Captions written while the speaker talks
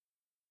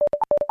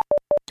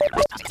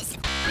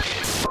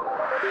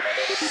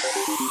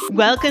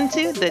Welcome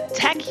to the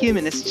Tech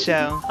Humanist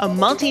Show, a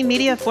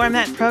multimedia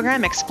format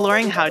program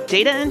exploring how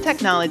data and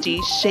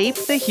technology shape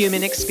the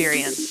human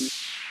experience.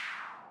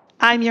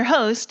 I'm your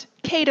host,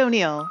 Kate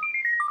O'Neill.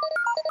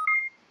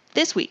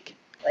 This week,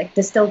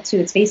 distilled to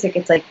its basic,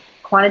 it's like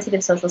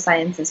quantitative social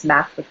science is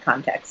math with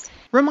context.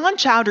 Raman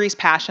Chowdhury's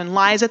passion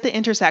lies at the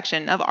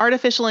intersection of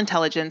artificial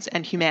intelligence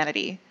and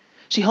humanity.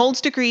 She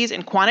holds degrees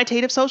in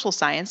quantitative social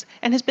science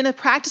and has been a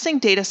practicing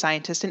data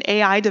scientist and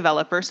AI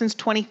developer since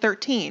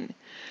 2013.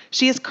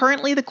 She is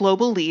currently the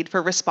global lead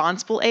for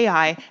responsible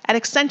AI at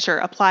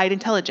Accenture Applied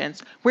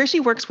Intelligence, where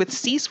she works with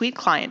C-suite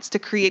clients to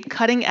create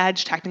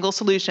cutting-edge technical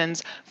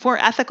solutions for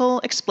ethical,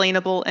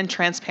 explainable, and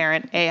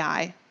transparent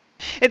AI.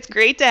 It's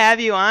great to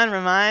have you on,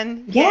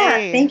 Raman. Yeah,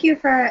 Yay. Thank you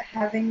for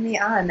having me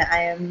on.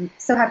 I am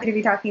so happy to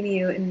be talking to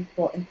you in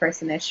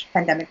person-ish,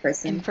 pandemic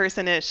person. In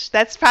person-ish.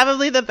 That's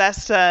probably the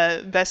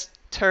best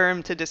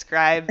term to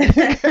describe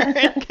the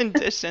current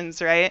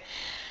conditions, right?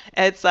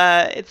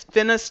 It's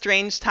been a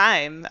strange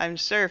time, I'm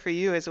sure, for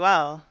you as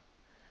well.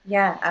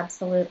 Yeah,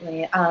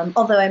 absolutely.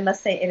 Although I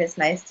must say it is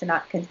nice to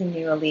not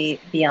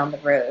continually be on the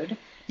road.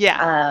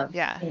 Yeah.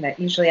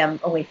 Usually I'm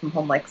away from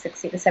home like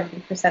 60 to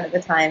 70% of the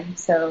time.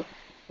 So,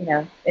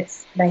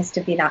 it's nice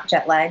to be not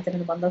jet lagged and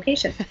in one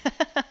location.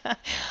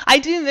 I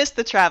do miss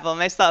the travel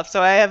myself.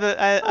 So I have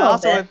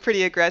a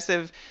pretty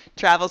aggressive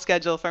travel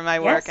schedule for my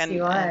work. Yes,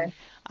 you are.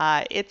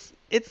 And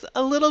it's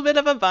a little bit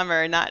of a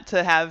bummer not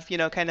to have,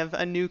 kind of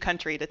a new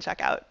country to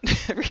check out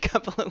every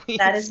couple of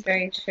weeks. That is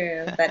very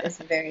true. That is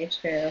very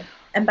true.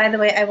 And by the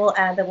way, I will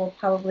add that we'll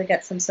probably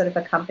get some sort of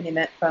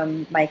accompaniment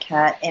from my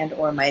cat and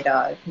or my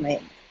dog.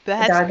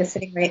 The dog is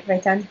sitting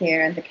right down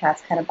here, and the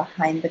cat's kind of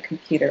behind the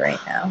computer right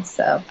now.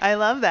 So I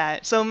love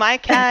that. So my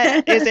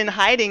cat is in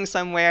hiding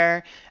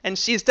somewhere, and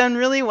she's done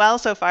really well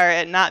so far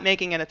at not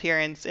making an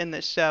appearance in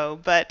this show.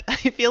 But I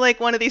feel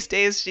like one of these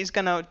days she's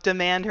going to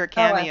demand her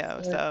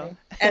cameo.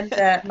 And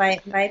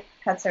my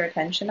pets are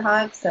attention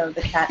hogs, so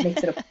the cat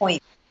makes it a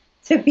point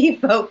to be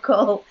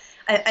vocal.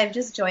 I've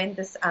just joined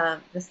this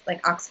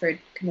Oxford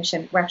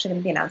Commission. We're actually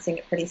going to be announcing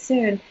it pretty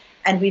soon.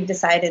 And we've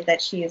decided that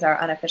she is our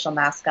unofficial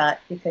mascot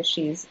because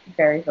she's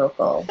very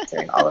vocal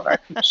during all of our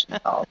commission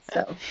calls.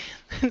 So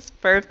it's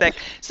perfect.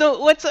 So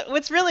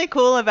what's really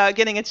cool about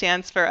getting a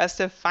chance for us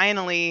to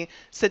finally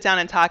sit down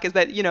and talk is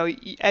that,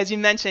 as you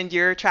mentioned,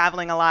 you're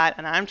traveling a lot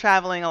and I'm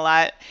traveling a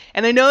lot.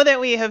 And I know that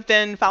we have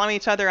been following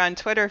each other on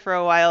Twitter for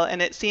a while,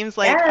 and it seems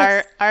like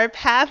our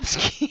paths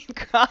keep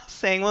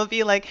crossing. We'll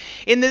be like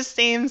in the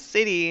same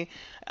city,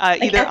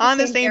 either on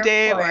the same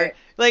day or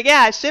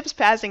ships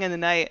passing in the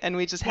night, and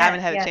we just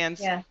haven't had a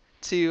chance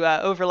to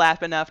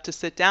overlap enough to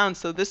sit down.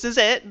 So this is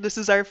it. This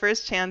is our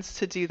first chance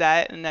to do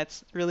that, and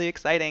that's really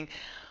exciting.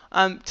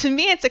 To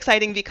me, it's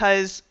exciting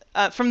because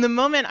from the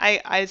moment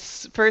I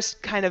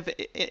first kind of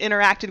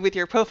interacted with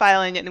your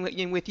profile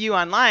and with you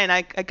online,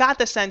 I got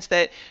the sense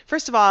that,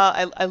 first of all,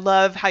 I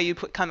love how you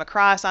come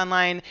across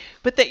online,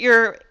 but that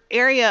your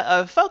area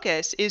of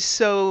focus is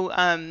so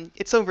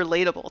it's so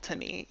relatable to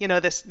me.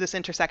 This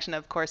intersection,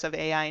 of course, of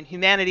AI and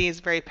humanity is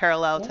very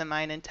parallel to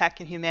mine in tech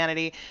and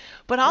humanity.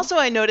 But also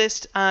I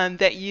noticed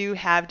that you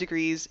have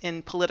degrees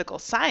in political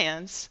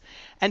science.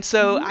 And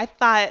so I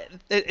thought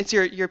it's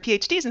your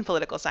PhDs in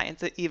political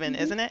science even,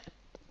 isn't it?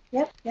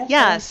 Yep.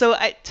 Yeah. So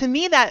to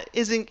me, that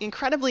is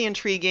incredibly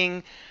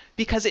intriguing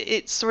because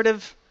it sort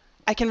of,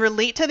 I can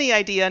relate to the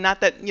idea,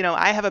 not that,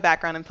 I have a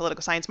background in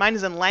political science, mine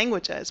is in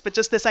languages, but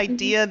just this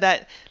idea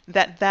that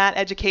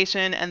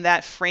education and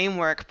that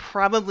framework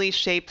probably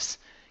shapes,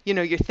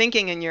 your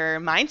thinking and your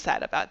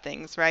mindset about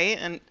things, right?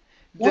 And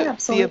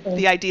absolutely.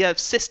 The idea of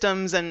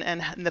systems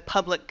and the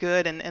public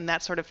good and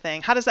that sort of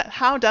thing. How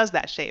does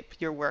that shape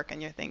your work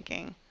and your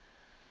thinking?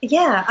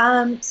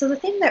 Yeah. So the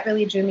thing that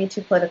really drew me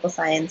to political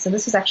science, and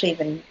this was actually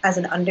even as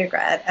an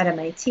undergrad at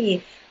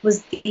MIT,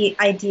 was the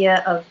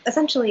idea of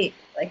essentially,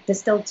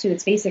 distilled to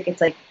its basic, it's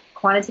like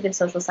quantitative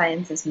social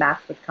science is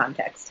math with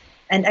context.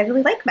 And I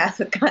really like math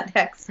with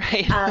context.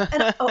 Right.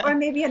 Or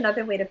maybe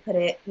another way to put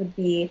it would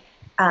be,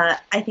 I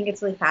think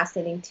it's really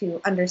fascinating to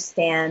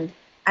understand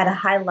at a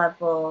high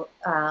level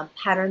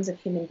patterns of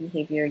human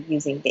behavior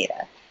using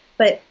data.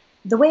 But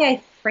the way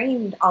I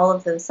framed all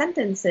of those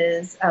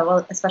sentences,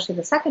 especially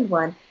the second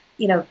one,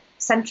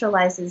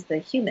 centralizes the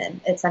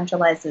human. It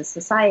centralizes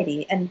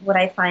society. And what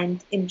I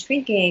find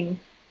intriguing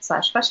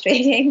 /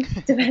 frustrating,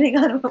 depending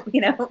on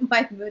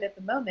my mood at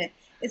the moment,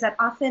 is that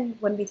often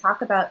when we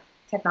talk about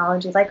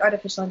technology like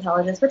artificial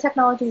intelligence, but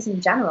technologies in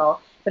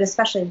general, but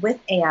especially with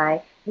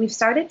AI, we've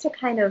started to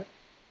kind of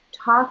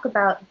talk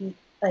about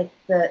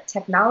the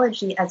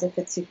technology as if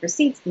it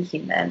supersedes the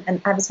human.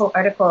 And I have this whole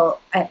article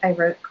I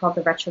wrote called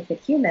The Retrofit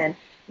Human,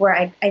 where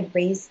I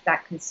raised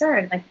that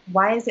concern.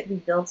 Why is it we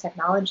build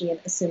technology and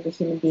assume the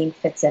human being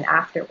fits in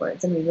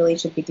afterwards? And we really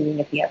should be doing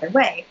it the other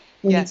way.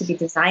 We need to be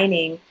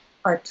designing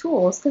our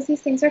tools, because these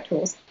things are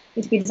tools. We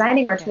need to be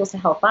designing our tools to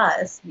help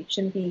us. We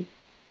shouldn't be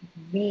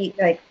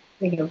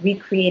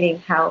recreating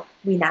how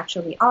we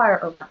naturally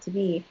are or want to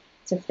be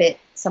to fit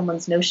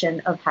someone's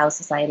notion of how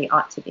society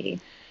ought to be.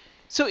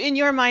 So in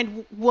your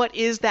mind, what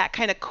is that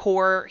kind of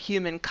core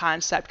human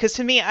concept? Because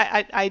to me,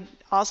 I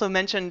also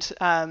mentioned,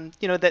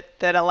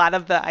 that a lot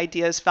of the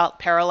ideas felt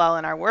parallel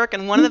in our work.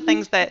 And one of the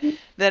things that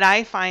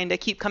I find I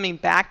keep coming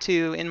back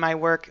to in my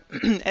work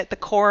at the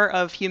core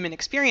of human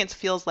experience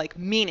feels like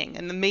meaning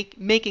and the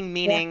making Yeah.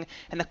 meaning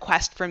and the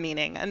quest for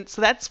meaning. And so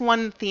that's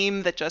one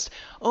theme that just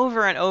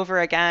over and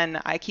over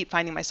again, I keep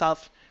finding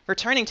myself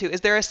returning to.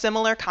 Is there a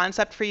similar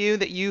concept for you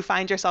that you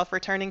find yourself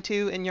returning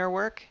to in your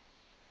work?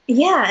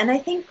 Yeah, and I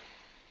think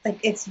like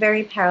it's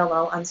very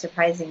parallel,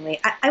 unsurprisingly.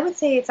 I would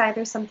say it's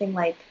either something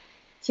like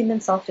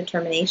human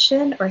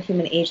self-determination or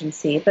human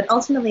agency, but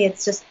ultimately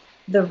it's just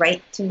the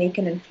right to make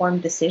an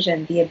informed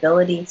decision, the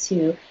ability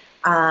to,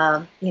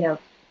 you know,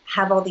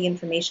 have all the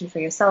information for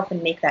yourself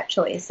and make that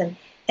choice.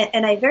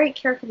 And I very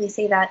carefully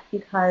say that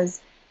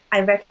because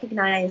I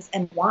recognize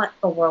and want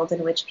a world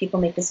in which people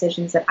make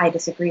decisions that I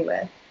disagree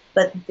with.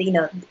 But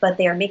but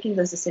they are making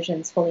those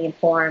decisions fully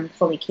informed,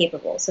 fully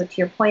capable. So to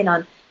your point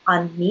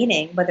on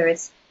meaning, whether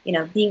it's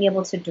being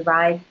able to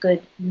derive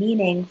good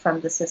meaning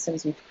from the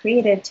systems we've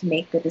created to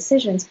make good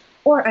decisions,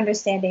 or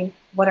understanding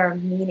what our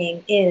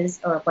meaning is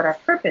or what our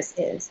purpose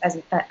is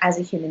as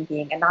a human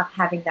being, and not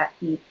having that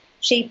be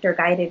shaped or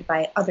guided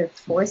by other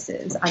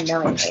forces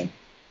unknowingly.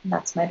 And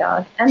that's my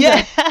dog.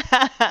 Yeah.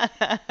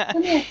 Enzo,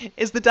 come here.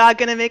 Is the dog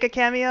gonna make a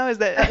cameo? Is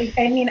that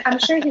I mean, I'm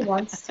sure he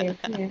wants to.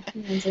 Come here.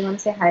 Come here. Enzo, you want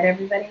to say hi to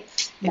everybody?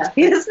 No, it's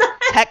he the does not.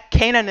 Tech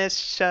Canonist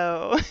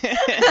show.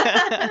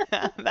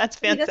 That's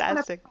He just want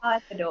to fantastic. paw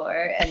at the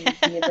door and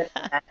be a bit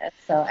menace.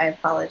 So I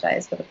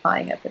apologize for the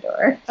pawing at the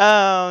door.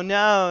 Oh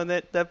no,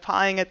 the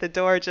pawing at the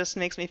door just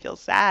makes me feel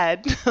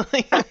sad.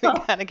 Like, we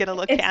gotta get a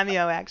little It's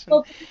cameo action.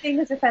 well, the thing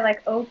is, if I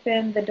like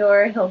open the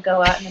door, he'll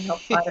go out and then he'll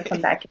paw to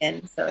come back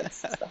in. So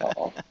it's a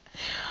whole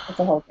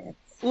dance.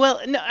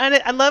 Well, no,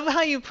 and I love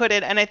how you put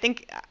it, and I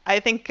think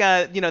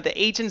the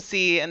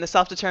agency and the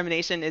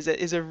self-determination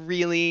is a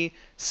really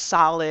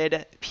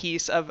solid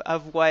piece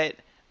of what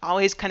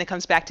always kind of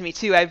comes back to me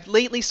too. I've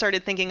lately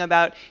started thinking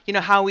about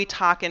how we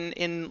talk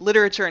in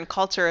literature and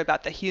culture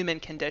about the human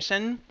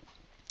condition,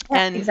 Yeah,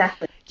 and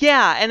exactly.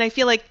 yeah, and I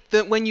feel like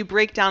when you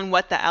break down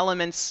what the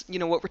elements,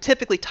 what we're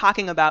typically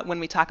talking about when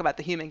we talk about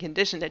the human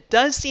condition, it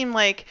does seem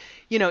like,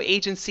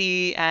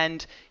 agency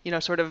and,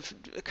 sort of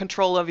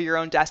control over your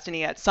own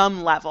destiny at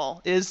some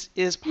level is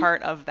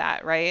part of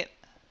that, right?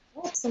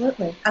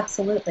 Absolutely,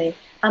 absolutely.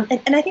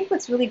 And I think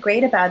what's really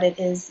great about it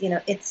is,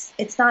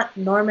 it's not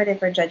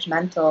normative or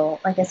judgmental.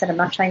 Like I said, I'm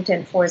not trying to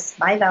enforce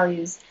my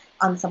values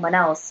on someone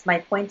else. My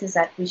point is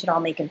that we should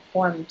all make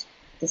informed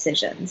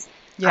decisions,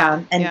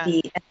 Yeah, and yeah.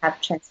 be and have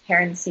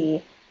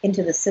transparency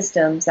into the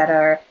systems that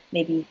are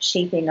maybe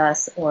shaping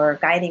us or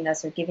guiding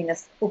us or giving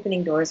us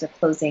opening doors or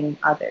closing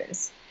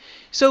others.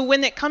 So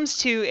when it comes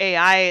to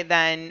AI,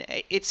 then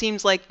it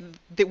seems like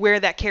where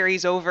that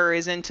carries over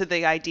is into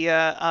the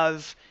idea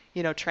of,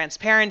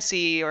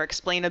 transparency or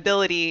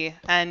explainability.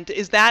 And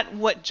is that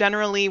what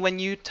generally, when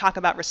you talk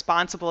about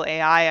responsible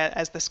AI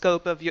as the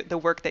scope of the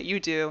work that you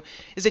do,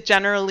 is it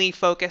generally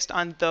focused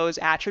on those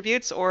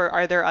attributes, or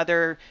are there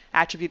other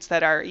attributes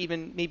that are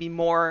even maybe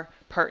more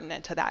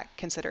pertinent to that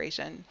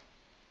consideration?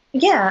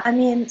 Yeah, I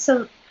mean,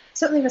 so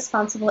certainly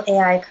responsible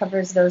AI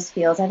covers those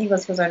fields. I think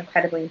those fields are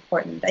incredibly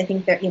important. I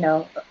think that,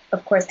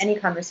 of course, any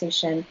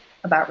conversation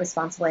about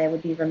responsible AI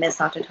would be remiss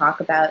not to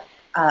talk about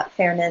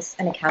fairness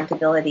and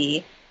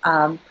accountability,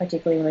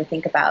 particularly when we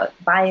think about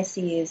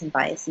biases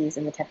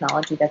in the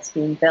technology that's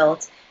being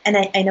built. And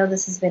I know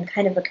this has been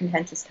kind of a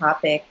contentious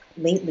topic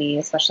lately,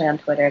 especially on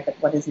Twitter, but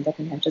what isn't a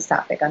contentious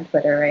topic on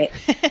Twitter, right?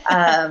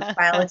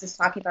 Biologists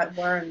talking about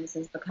worms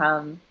has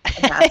become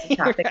a massive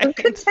topic of Right.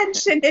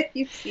 contention, if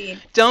you've seen.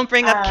 Don't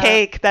bring up Um,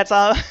 cake. That's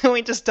all.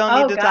 We just don't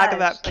need oh to talk gosh,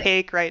 about like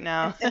cake right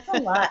now. it's a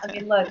lot. I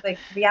mean, look, like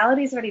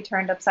reality's already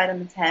turned upside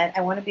on its head.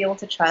 I want to be able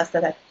to trust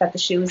that the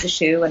shoe is a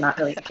shoe and not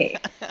really a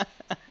cake.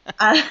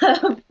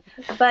 Um,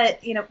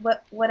 but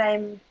what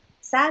I'm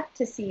sad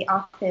to see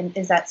often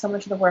is that so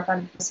much of the work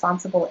on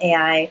responsible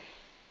AI,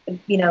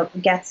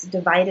 gets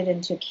divided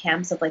into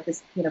camps of like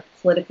this,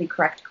 politically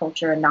correct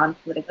culture and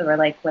non-political, or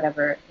like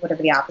whatever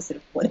the opposite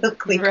of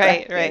politically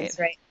Right, correct right. is,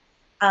 right?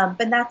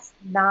 But that's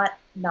not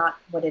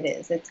what it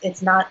is.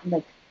 It's not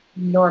like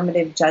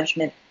normative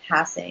judgment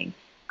passing,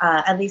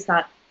 at least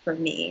not for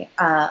me.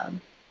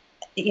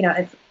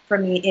 If, for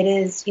me, it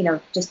is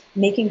just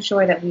making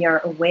sure that we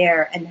are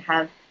aware and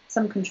have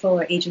some control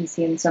or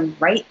agency and some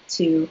right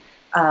to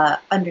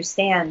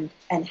understand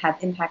and have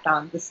impact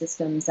on the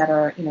systems that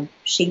are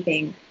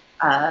shaping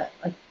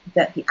like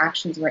the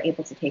actions we're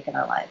able to take in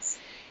our lives.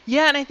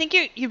 Yeah, and I think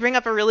you bring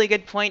up a really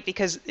good point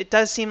because it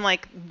does seem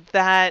like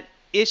that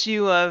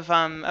issue of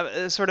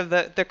sort of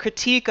the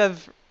critique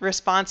of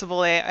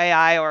responsible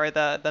AI or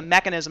the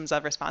mechanisms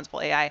of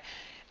responsible AI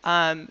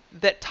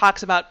that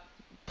talks about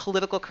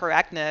political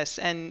correctness,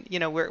 and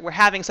we're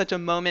having such a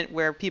moment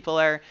where people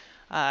are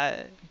uh,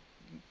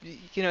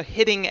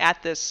 hitting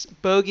at this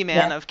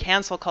bogeyman Yeah. of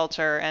cancel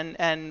culture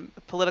and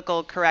political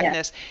Yeah.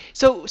 correctness.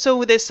 So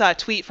with this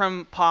tweet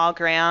from Paul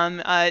Graham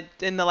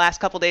in the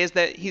last couple days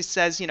that he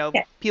says,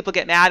 Yeah. people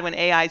get mad when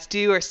AIs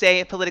do or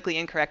say politically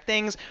incorrect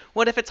things.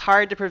 What if it's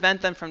hard to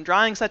prevent them from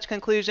drawing such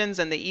conclusions,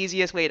 and the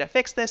easiest way to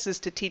fix this is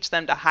to teach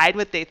them to hide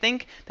what they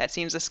think? That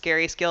seems a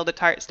scary skill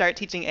to start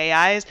teaching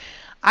AIs.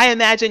 I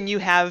imagine you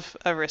have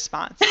a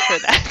response for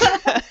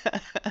that.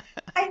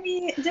 I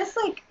mean, just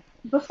like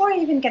before I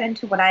even get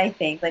into what I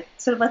think, like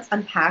sort of let's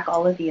unpack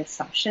all of the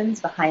assumptions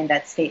behind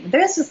that statement.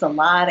 There's just a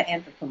lot of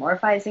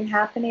anthropomorphizing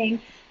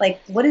happening.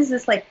 Like, what is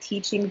this like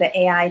teaching the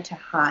AI to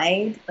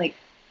hide? Like,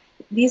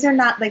 these are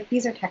not like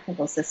these are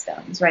technical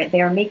systems, right?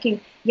 They are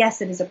making,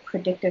 yes, it is a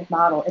predictive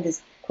model. It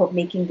is, quote,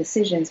 making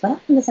decisions, but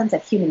not in the sense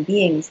that human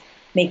beings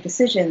make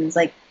decisions.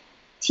 Like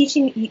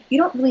teaching, you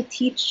don't really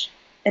teach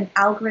an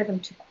algorithm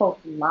to, quote,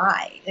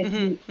 lie. Like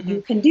Hmm.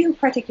 you can do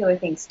particular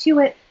things to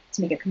it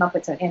to make it come up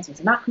with certain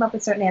answers or not come up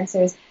with certain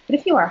answers. But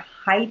if you are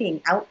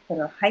hiding output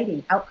or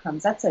hiding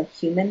outcomes, that's a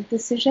human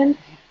decision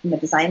from a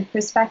design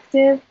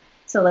perspective.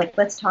 So, like,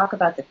 let's talk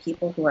about the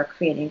people who are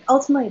creating.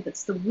 Ultimately,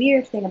 that's the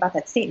weird thing about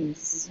that statement.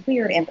 This is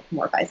weird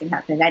anthropomorphizing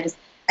happening.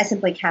 I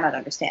simply cannot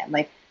understand.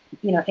 Like,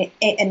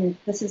 and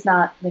this is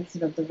not like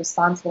sort of the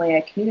responsible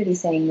AI community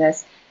saying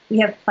this. We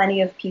have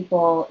plenty of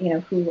people,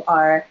 who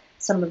are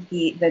some of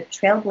the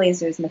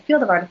trailblazers in the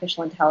field of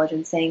artificial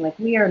intelligence saying, like,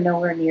 we are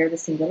nowhere near the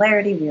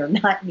singularity. We are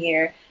not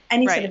near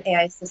any sort Right. of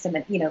AI system.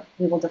 And,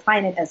 we will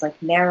define it as like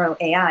narrow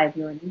AI.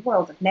 We are in the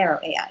world of narrow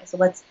AI. So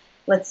let's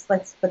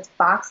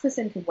box this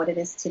into what it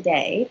is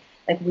today.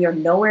 Like, we are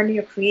nowhere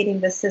near creating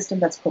this system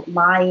that's, quote,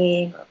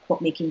 lying or, quote,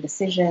 making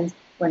decisions.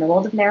 We're in a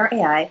world of narrow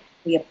AI.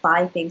 We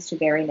apply things to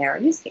very narrow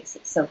use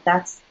cases. So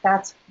that's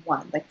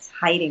one. Like,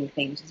 hiding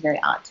things is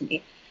very odd to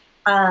me.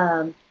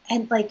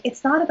 And like,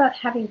 it's not about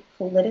having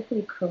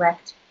politically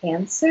correct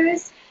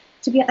answers.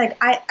 To be like,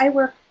 I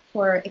work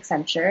for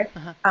Accenture.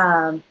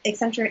 Uh-huh.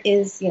 Accenture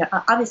is,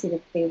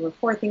 obviously they were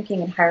forward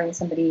thinking and hiring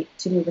somebody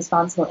to do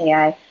responsible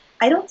AI.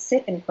 I don't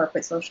sit in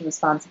corporate social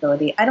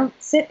responsibility. I don't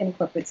sit in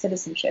corporate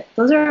citizenship.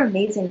 Those are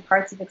amazing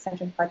parts of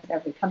Accenture and parts of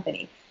every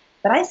company.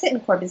 But I sit in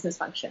core business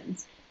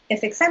functions.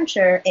 If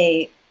Accenture,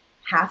 a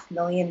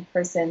 500,000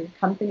 person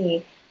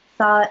company,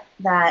 thought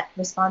that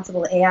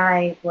responsible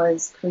AI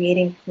was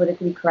creating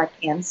politically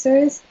correct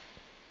answers,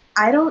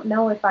 I don't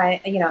know if I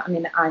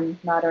mean, I'm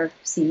not our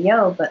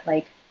CEO, but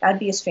like, that'd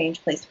be a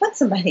strange place to put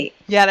somebody.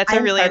 Yeah, that's a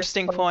I'm really part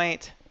interesting of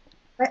point.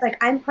 Right?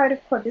 Like, I'm part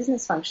of core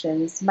business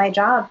functions. My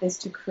job is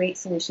to create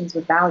solutions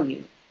with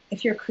value.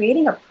 If you're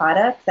creating a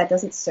product that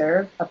doesn't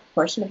serve a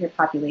portion of your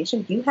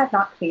population, you have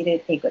not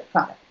created a good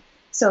product.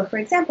 So, for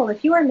example,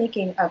 if you are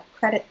making a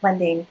credit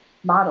lending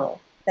model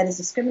that is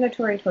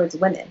discriminatory towards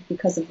women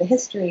because of the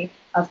history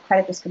of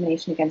credit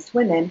discrimination against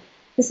women,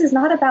 this is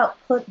not about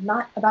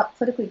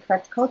politically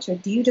correct culture.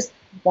 Do you just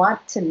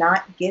want to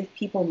not give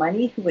people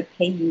money who would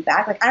pay you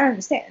back? Like, I don't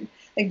understand.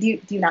 Like, do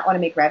you not want to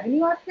make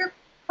revenue off your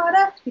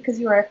product because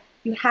you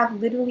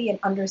have literally an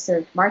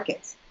underserved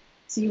market?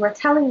 So you are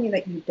telling me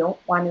that you don't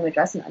want to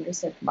address an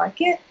underserved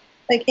market?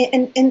 Like,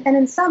 and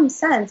in some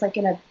sense, like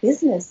in a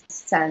business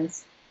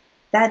sense,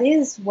 that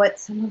is what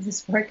some of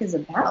this work is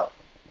about.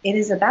 It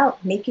is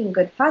about making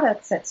good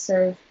products that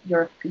serve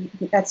your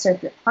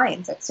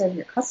clients, that serve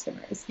your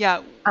customers.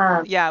 Yeah,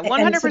 yeah, And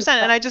sort 100%.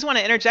 And of I just want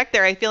to interject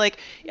there. I feel like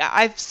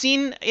I've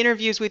seen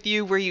interviews with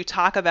you where you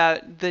talk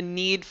about the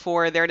need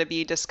for there to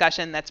be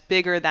discussion that's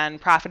bigger than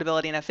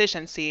profitability and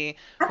efficiency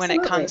when it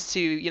absolutely, comes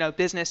to,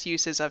 business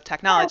uses of yeah,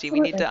 technology. We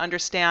need to absolutely,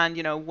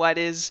 understand, what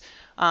is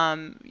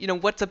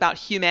what's about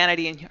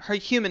humanity and her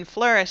human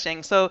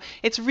flourishing. So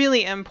it's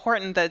really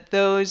important that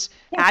those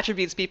yeah,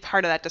 attributes be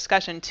part of that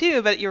discussion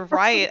too. But you're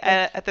right,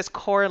 absolutely, at this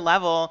core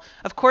level,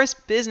 of course,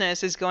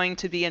 business is going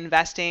to be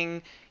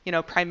investing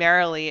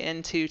primarily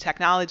into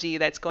technology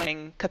that's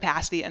going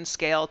capacity and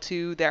scale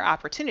to their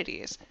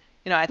opportunities.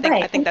 I think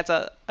right, that's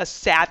a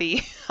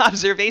savvy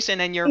observation,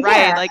 and you're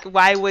right. yeah. Like,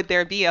 why would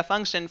there be a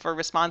function for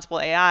responsible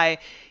AI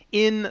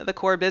in the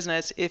core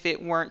business if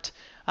it weren't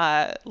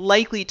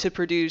likely to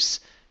produce,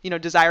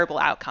 desirable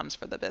outcomes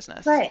for the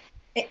business? Right,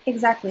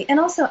 exactly. And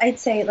also, I'd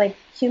say like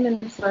human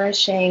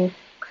flourishing,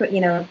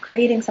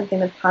 creating something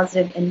with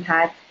positive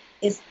impact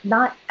is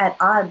not at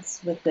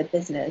odds with good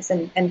business.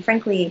 And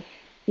frankly,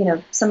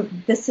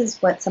 some this is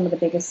what some of the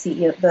biggest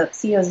the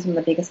CEOs of some of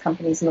the biggest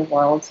companies in the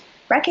world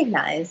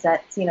recognize,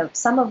 that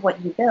some of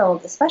what you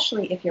build,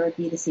 especially if you're a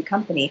B2C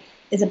company,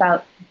 is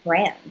about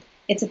brand.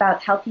 It's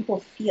about how people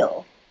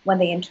feel when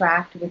they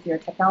interact with your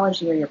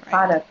technology or your Right.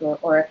 product,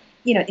 or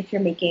if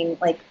you're making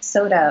like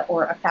soda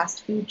or a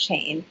fast food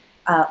chain,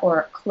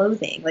 or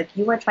clothing, like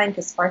you are trying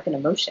to spark an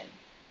emotion.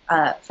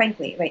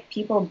 Frankly, right?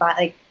 People buy,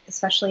 like,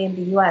 especially in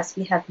the US,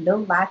 we have no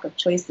lack of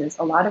choices.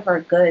 A lot of our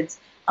goods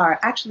are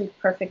actually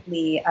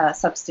perfectly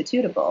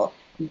substitutable.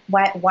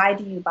 Why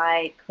do you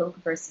buy Coke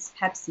versus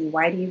Pepsi?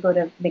 Why do you go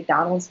to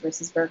McDonald's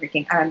versus Burger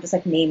King? I'm just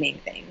like naming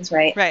things,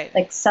 right? Right.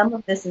 Like, some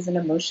of this is an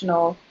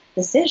emotional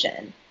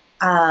decision.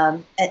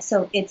 And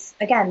so it's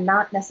again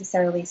not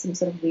necessarily some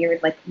sort of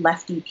weird like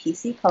lefty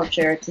PC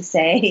culture to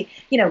say,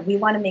 we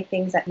want to make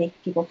things that make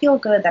people feel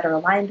good, that are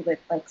aligned with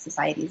like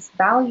society's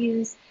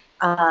values,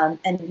 and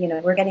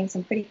we're getting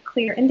some pretty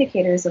clear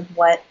indicators of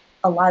what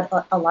a lot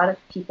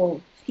of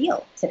people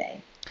feel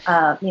today.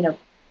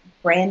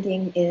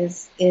 Branding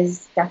is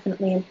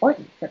definitely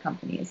important for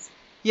companies.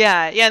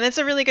 Yeah, yeah, that's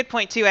a really good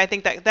point too. I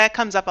think that that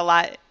comes up a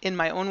lot in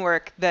my own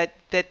work that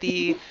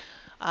the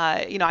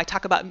I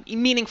talk about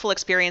meaningful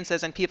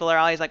experiences, and people are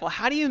always like, well,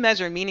 how do you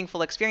measure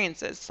meaningful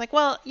experiences? It's like,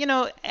 well,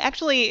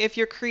 actually, if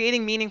you're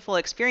creating meaningful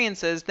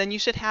experiences, then you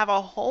should have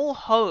a whole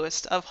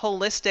host of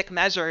holistic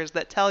measures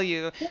that tell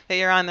you that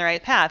you're on the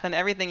right path. And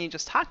everything you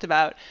just talked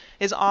about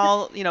is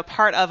all,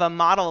 part of a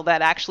model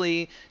that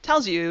actually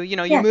tells you,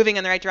 you're Yeah, moving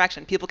in the right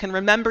direction. People can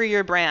remember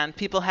your brand.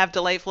 People have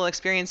delightful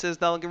experiences.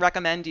 They'll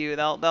recommend you.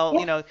 They'll,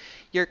 yeah,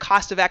 your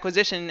cost of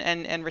acquisition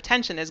and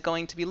retention is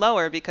going to be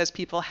lower because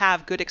people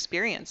have good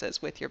experiences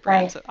with your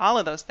brand. right. So all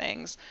of those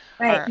things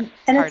Right. are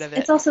And part it's of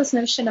it's it. also this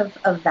notion of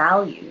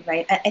value,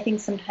 right? I think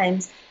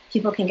sometimes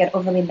people can get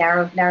overly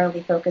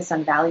narrowly focused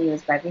on value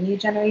as revenue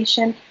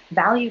generation.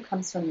 Value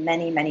comes from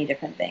many, many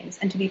different things.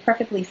 And to be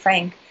perfectly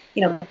frank,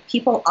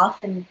 people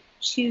often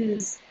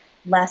choose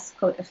less,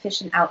 quote,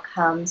 efficient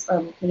outcomes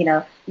or,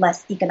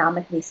 less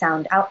economically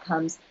sound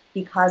outcomes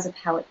because of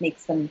how it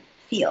makes them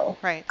feel.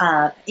 Right.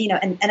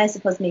 And I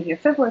suppose maybe a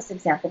frivolous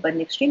example, but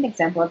an extreme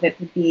example of it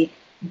would be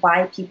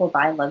why people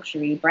buy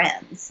luxury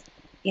brands.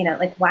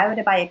 Like why would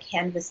I buy a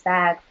canvas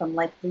bag from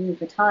like Louis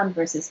Vuitton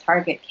versus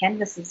Target?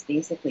 Canvas is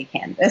basically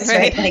canvas,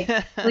 Right. right?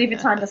 Like Louis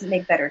Vuitton doesn't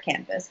make better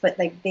canvas, but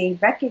like they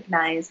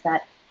recognize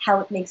that how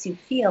it makes you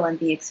feel and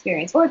the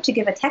experience. Or to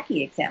give a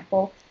techie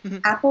example,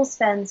 Mhm. Apple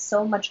spends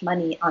so much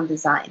money on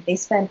design. They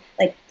spend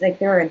like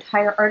there are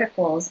entire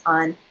articles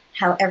on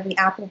how every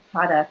Apple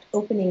product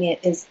opening it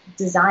is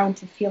designed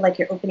to feel like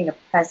you're opening a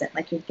present,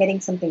 like you're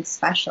getting something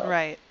special.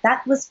 Right.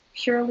 That was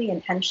purely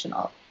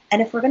intentional.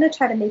 And if we're going to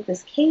try to make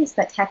this case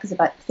that tech is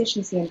about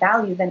efficiency and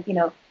value, then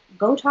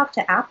go talk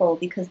to Apple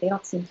because they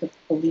don't seem to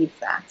believe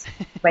that,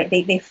 right?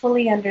 They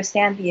fully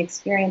understand the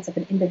experience of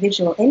an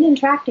individual in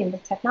interacting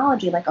with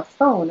technology, like a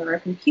phone or a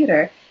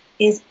computer,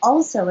 is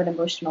also an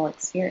emotional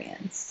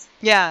experience.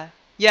 Yeah,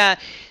 yeah.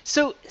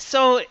 So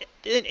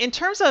in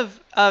terms of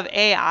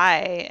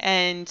AI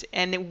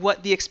and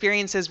what the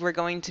experiences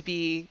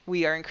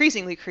we are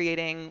increasingly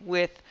creating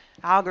with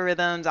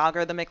algorithms,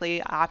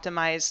 algorithmically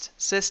optimized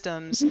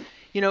systems,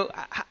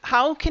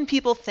 how can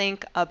people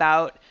think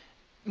about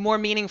more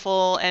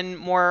meaningful and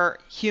more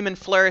human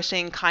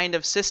flourishing kind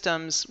of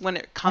systems when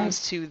it Right.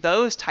 comes to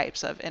those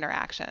types of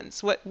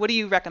interactions? What do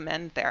you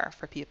recommend there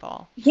for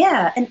people?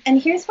 Yeah,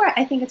 and here's where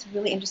I think it's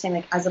really interesting,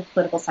 like as a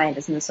political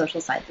scientist and a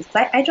social scientist,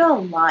 'cause I draw a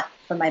lot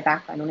from my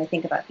background when I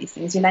think about these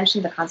things. You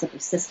mentioned the concept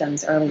of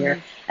systems earlier,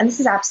 Hmm. and this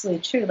is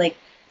absolutely true. Like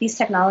these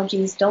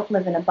technologies don't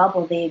live in a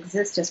bubble; they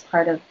exist as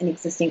part of an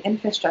existing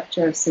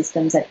infrastructure of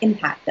systems that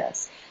impact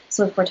us.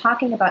 So if we're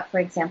talking about, for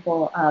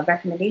example, a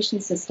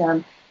recommendation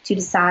system to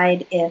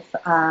decide if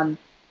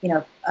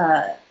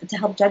to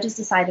help judges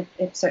decide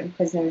if certain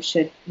prisoners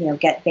should,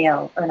 get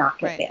bail or not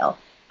get Right. bail.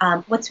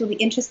 What's really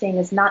interesting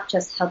is not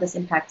just how this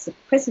impacts the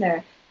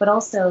prisoner, but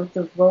also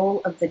the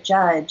role of the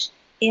judge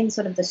in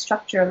sort of the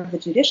structure of the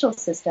judicial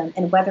system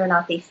and whether or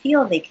not they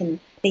feel they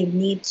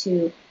need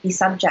to be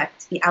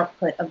subject to the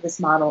output of this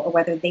model or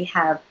whether they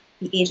have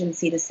the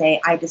agency to say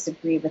I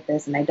disagree with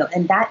this and I don't,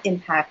 and that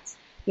impacts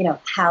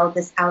how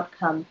this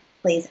outcome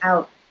plays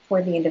out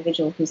for the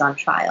individual who's on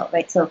trial,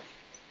 right? So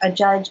a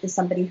judge is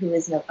somebody who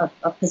is in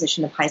a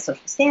position of high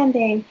social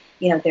standing.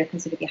 They're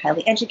considered to be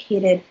highly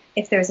educated.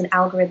 If there's an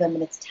algorithm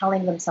and it's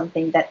telling them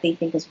something that they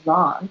think is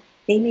wrong,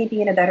 they may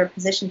be in a better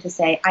position to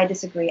say, I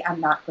disagree,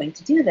 I'm not going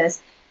to do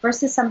this,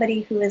 versus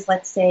somebody who is,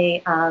 let's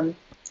say, an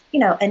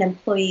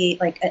employee,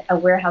 like a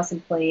warehouse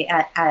employee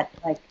at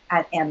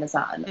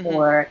Amazon, Hmm.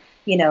 or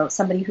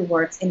somebody who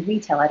works in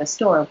retail at a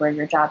store where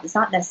your job is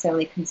not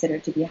necessarily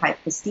considered to be high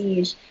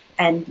prestige,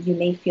 and you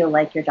may feel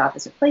like your job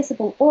is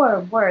replaceable, or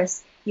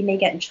worse, you may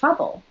get in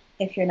trouble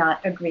if you're not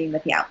agreeing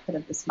with the output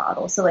of this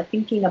model. So, like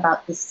thinking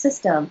about the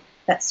system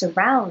that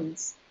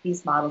surrounds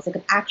these models, it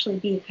could actually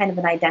be kind of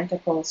an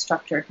identical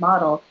structured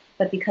model,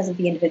 but because of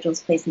the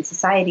individual's place in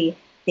society,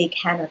 they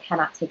can or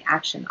cannot take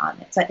action on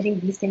it. So I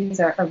think these things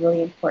are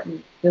really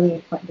important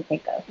to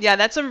think of. Yeah,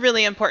 that's a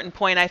really important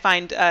point I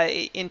find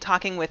in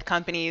talking with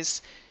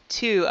companies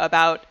too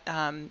about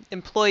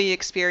employee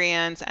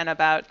experience and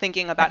about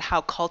thinking about Right. how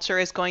culture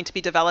is going to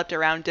be developed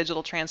around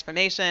digital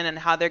transformation and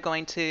how they're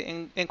going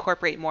to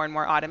incorporate more and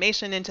more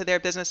automation into their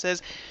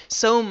businesses.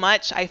 So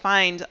much I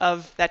find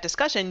of that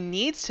discussion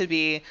needs to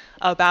be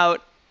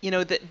about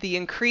the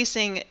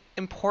increasing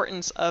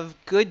importance of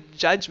good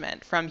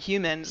judgment from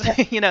humans.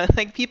 Yep.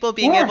 Like people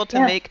being Yeah, able to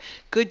yeah. make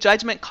good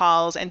judgment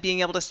calls and being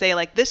able to say,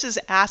 like, this is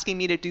asking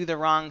me to do the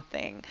wrong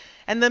thing.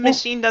 And the Yeah.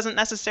 machine doesn't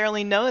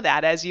necessarily know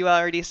that, as you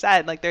already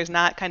said. Like, there's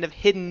not kind of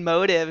hidden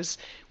motives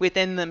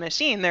within the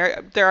machine.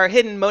 There are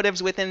hidden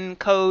motives within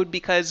code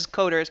because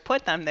coders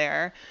put them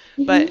there,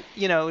 Hmm. but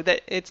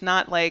that it's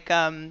not like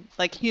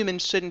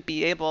humans shouldn't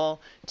be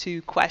able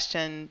to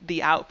question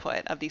the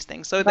output of these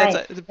things. So that's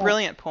Right. a Right.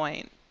 brilliant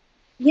point.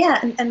 Yeah,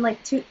 and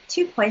like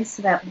two points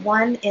to that.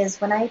 One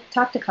is when I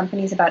talk to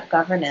companies about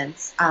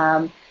governance,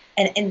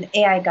 and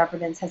AI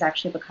governance has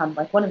actually become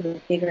like one of the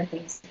bigger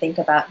things to think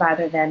about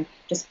rather than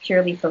just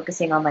purely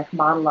focusing on like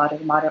model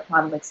audit,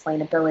 model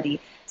explainability.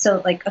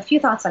 So like a few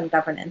thoughts on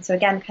governance. So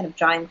again, kind of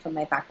drawing from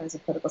my background as a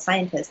political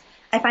scientist,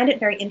 I find it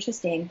very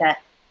interesting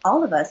that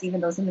all of us,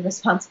 even those in the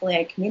responsible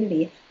AI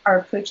community, are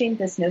approaching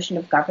this notion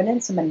of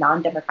governance from a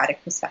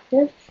non-democratic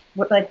perspective.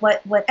 Like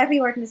what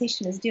every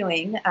organization is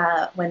doing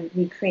when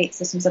we create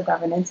systems of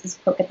governance is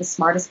get the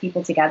smartest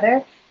people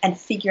together and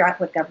figure out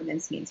what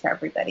governance means for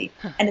everybody.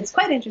 And it's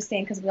quite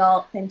interesting because we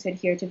all tend to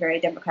adhere to very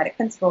democratic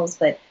principles,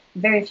 but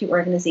very few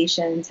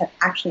organizations have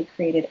actually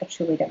created a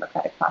truly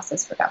democratic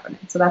process for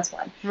governance. So that's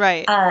one.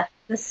 Right.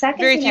 The second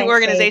Very thing few I'd say,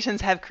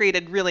 organizations have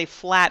created really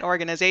flat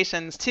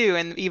organizations too,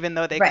 and even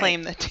though they right,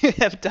 claim that to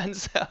have done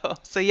so.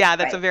 So yeah,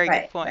 that's a right, very good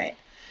right, point. right.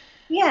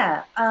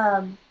 Yeah.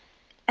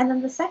 And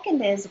then the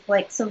second is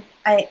like, so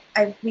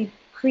we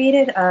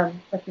created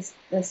like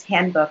this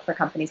handbook for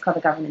companies called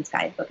the Governance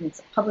Guidebook, and it's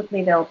a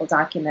publicly available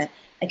document.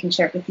 I can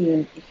share it with you,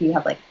 and if you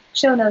have like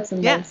show notes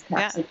and Yeah, links, can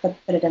yeah, absolutely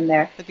put it in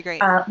there. that'd be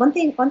great. One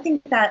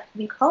thing that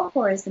we call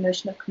for is the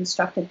notion of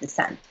constructive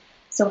dissent.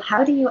 So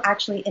how do you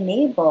actually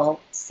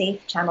enable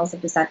safe channels of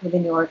dissent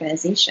within your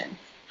organization?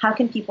 How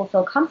can people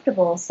feel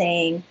comfortable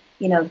saying,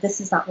 this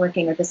is not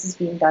working, or this is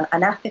being done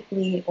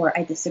unethically, or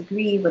I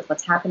disagree with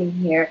what's happening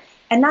here?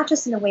 And not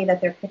just in a way that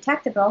they're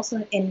protected, but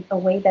also in a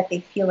way that they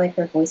feel like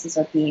their voices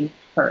are being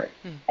heard.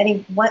 Hmm. I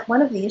think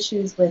one of the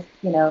issues with,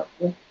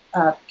 with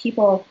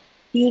people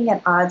being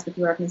at odds with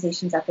the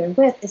organizations that they're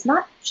with is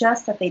not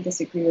just that they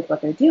disagree with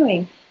what they're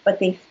doing,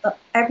 but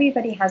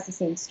everybody has the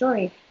same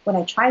story. When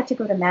I tried to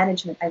go to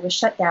management, I was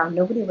shut down.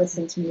 Nobody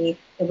listened to me.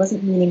 It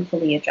wasn't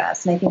meaningfully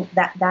addressed. And I think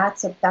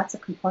that's a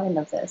component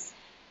of this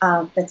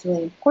that's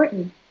really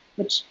important,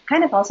 which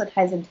kind of also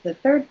ties into the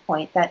third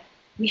point that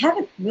we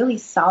haven't really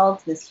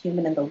solved this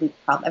human in the loop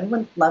problem.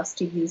 Everyone loves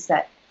to use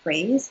that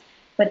phrase,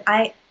 but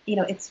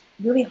it's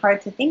really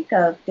hard to think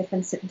of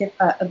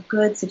a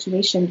good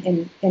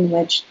situation in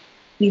which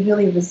we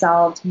really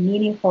resolved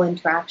meaningful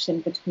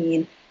interaction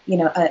between,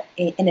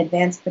 an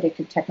advanced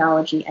predictive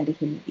technology and a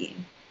human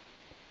being.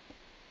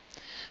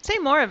 Say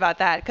more about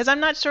that, because I'm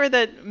not sure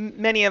that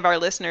many of our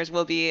listeners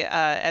will be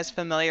as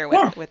familiar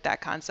Yeah. with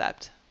that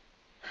concept.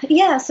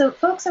 Yeah, so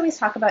folks always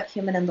talk about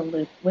human in the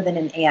loop within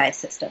an AI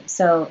system.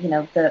 So,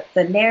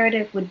 the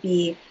narrative would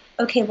be,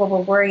 okay, well, we're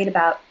worried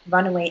about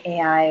runaway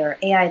AI or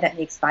AI that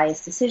makes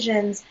biased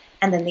decisions.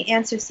 And then the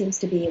answer seems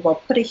to be, well,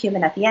 put a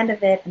human at the end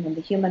of it, and then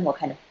the human will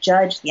kind of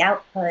judge the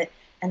output.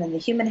 And then the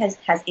human has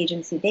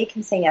agency. They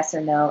can say yes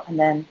or no, and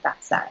then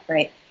that's that,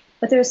 right?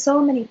 But there's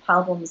so many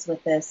problems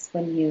with this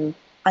when you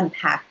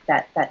unpack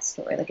that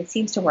story. Like it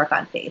seems to work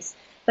on face.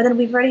 But then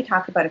we've already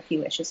talked about a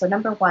few issues. So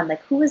number one,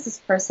 like who is this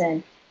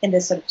person in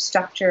this sort of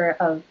structure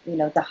of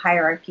the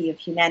hierarchy of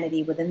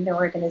humanity within their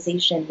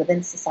organization,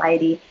 within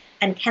society,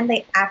 and can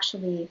they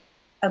actually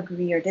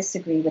agree or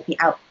disagree with the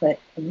output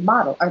of the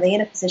model? Are they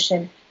in a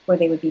position where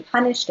they would be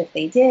punished if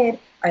they did?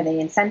 Are they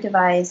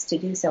incentivized to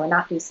do so and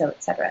not do so,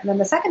 et cetera? And then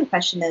the second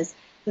question is,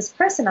 this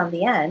person on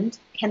the end,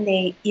 can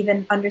they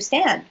even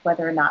understand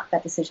whether or not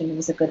that decision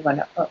was a good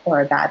one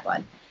or a bad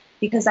one?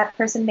 Because that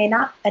person may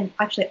not, and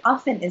actually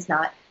often is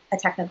not, a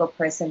technical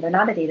person. They're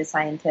not a data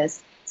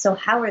scientist. So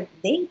how are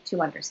they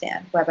to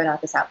understand whether or not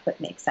this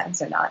output makes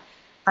sense or not?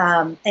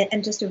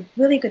 And just a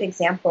really good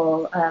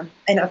example,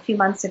 and a few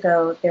months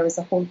ago, there was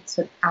a whole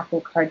sort of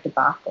Apple Card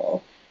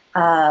debacle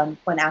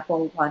when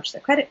Apple launched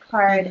their credit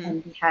card, Mm-hmm.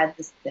 and we had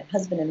the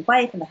husband and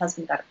wife, and the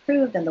husband got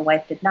approved, and the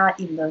wife did not,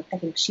 even though I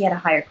think she had a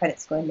higher credit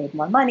score and made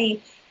more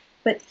money.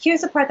 But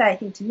here's the part that I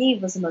think to me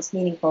was the most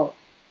meaningful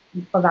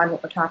around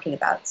what we're talking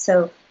about.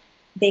 So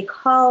they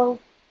call,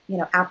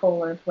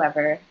 Apple or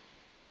whoever,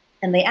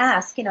 and they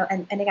ask, and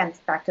again, it's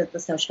back to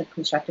this notion of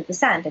constructive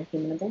dissent and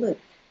human in the loop.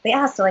 They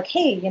ask, so like,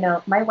 hey,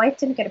 my wife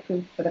didn't get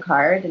approved for the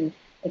card, and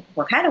like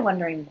we're kind of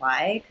wondering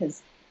why,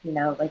 because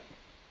like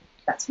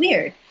that's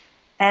weird.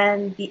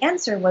 And the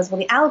answer was, well,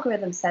 the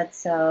algorithm said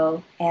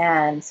so,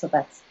 and so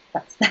that's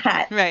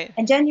that. Right.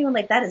 And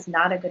genuinely, like that is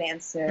not a good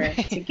answer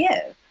to Right.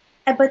 give.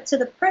 But to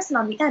the person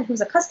on the end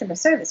who's a customer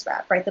service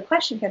rep, right? The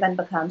question here then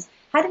becomes,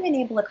 how do we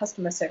enable a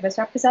customer service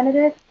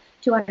representative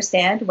to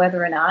understand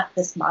whether or not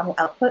this model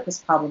output was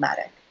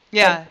problematic?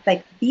 Yeah.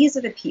 Like these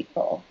are the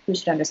people who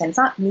should understand. It's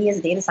not me as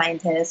a data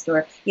scientist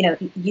or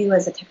you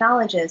as a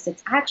technologist.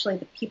 It's actually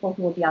the people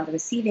who will be on the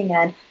receiving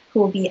end who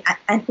will be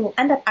and who will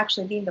end up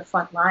actually being the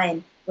front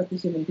line with the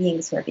human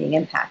beings who are being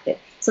impacted.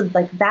 So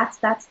like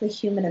that's the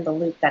human in the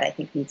loop that I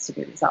think needs to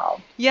be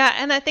resolved. Yeah,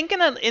 and I think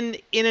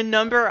in a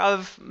number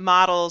of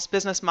models,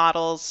 business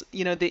models,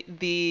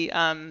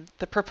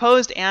 the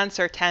proposed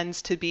answer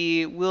tends to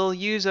be we'll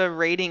use a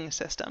rating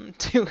system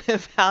to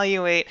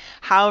evaluate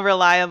how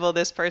reliable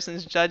this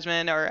person's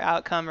judgment or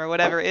outcome or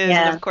whatever is, and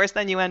Yeah. of course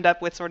then you end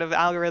up with sort of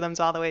algorithms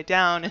all the way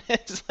down.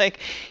 It's like,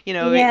 Yeah,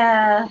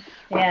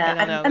 I yeah.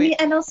 don't know, I mean,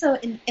 and also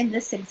in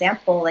this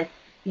example, like,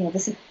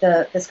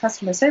 this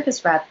customer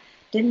service rep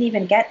didn't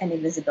even get any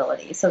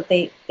visibility, so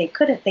they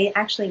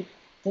actually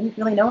didn't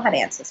really know how to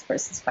answer this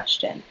person's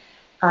question.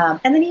 And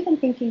then even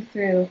thinking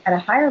through at a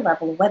higher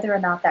level whether or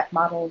not that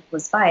model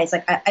was biased.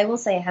 Like I will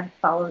say I haven't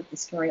followed the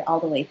story all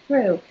the way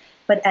through,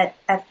 but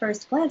at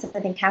first glance, I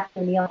think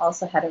Catherine O'Neill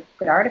also had a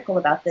good article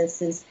about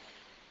this. Is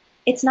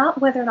it's not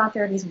whether or not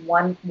there are these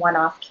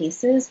one-off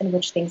cases in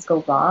which things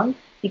go wrong,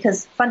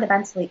 because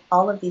fundamentally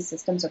all of these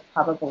systems are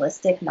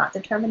probabilistic, not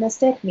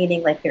deterministic,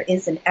 meaning like there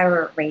is an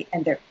error rate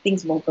and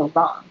things will go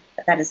wrong.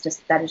 That is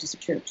just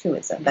a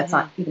truism. That's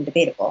not even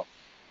debatable.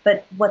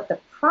 But what the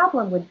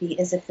problem would be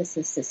is if this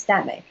is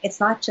systemic. It's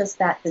not just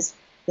that this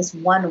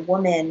one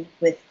woman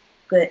with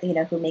good,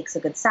 who makes a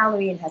good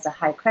salary and has a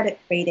high credit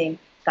rating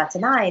got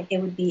denied.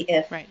 It would be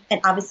if, right.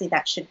 and obviously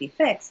that should be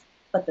fixed,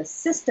 but the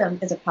system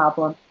is a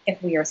problem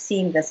if we are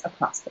seeing this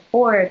across the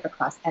board,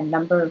 across a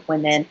number of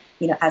women,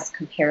 as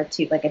compared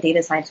to like a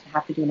data scientist would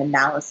have to do an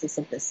analysis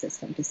of this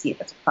system to see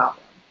if it's a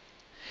problem.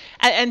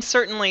 And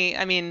certainly,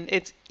 I mean,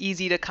 it's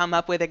easy to come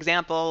up with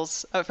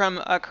examples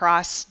from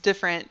across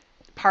different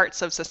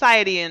parts of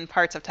society and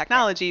parts of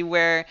technology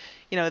where,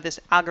 this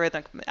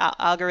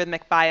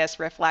algorithmic bias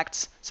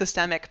reflects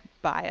systemic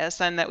bias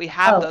and that we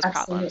have Oh, those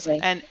problems.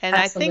 absolutely. And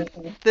I think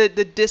Absolutely.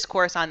 the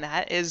discourse on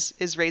that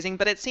is raising,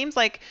 but it seems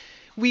like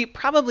we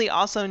probably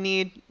also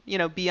need,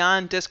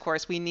 beyond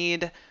discourse, we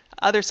need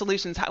other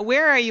solutions.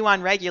 Where are you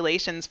on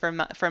regulations for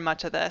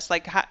much of this?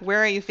 Like, where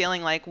are you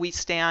feeling like we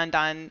stand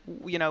on,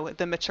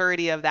 the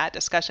maturity of that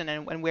discussion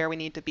and where we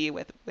need to be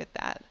with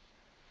that?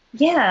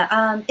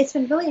 Yeah, it's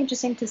been really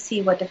interesting to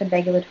see what different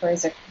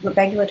what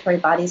regulatory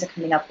bodies are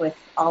coming up with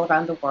all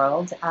around the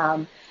world.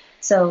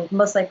 So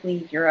most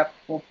likely Europe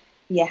will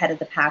be ahead of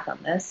the pack on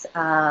this.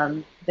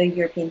 The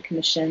European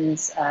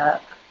Commission's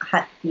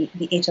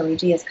the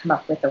HLEG has come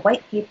up with a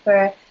white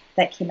paper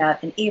that came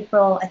out in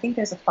April. I think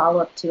there's a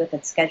follow-up to it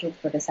that's scheduled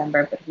for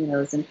December, but who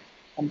knows in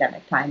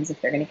pandemic times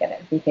if they're going to get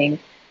everything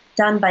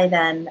done by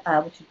then,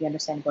 which would be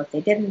understandable if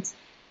they didn't.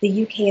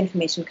 The UK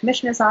Information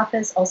Commissioner's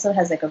Office also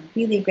has like a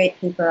really great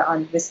paper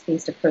on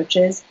risk-based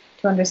approaches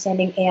to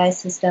understanding AI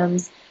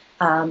systems.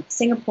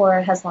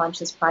 Singapore has launched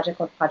this project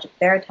called Project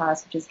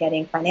Veritas, which is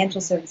getting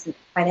financial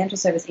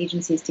service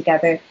agencies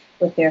together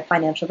with their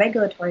financial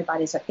regulatory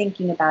bodies are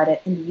thinking about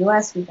it. In the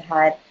US, we've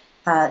had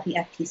the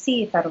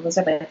FTC, Federal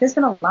Reserve, but there's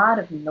been a lot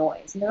of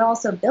noise, and there are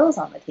also bills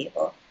on the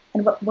table.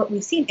 And what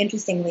we've seen,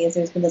 interestingly, is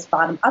there's been this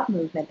bottom-up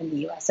movement in the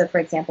U.S. So, for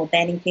example,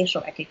 banning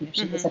facial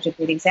recognition is such a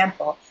great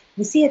example.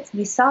 We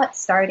saw it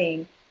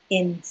starting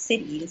in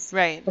cities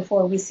Right.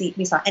 before we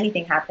saw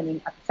anything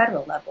happening at the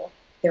federal level.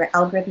 There are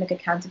algorithmic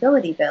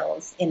accountability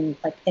bills in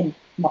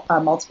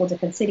multiple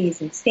different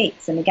cities and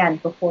states, and again,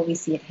 before we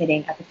see it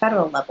hitting at the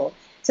federal level.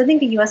 So, I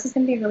think the U.S. is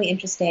going to be really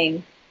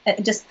interesting.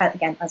 Just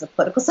again, as a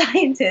political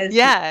scientist,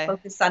 Yeah.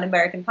 focused on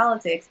American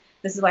politics.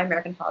 This is why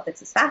American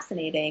politics is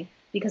fascinating,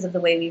 because of the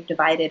way we've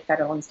divided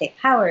federal and state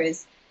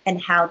powers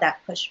and how that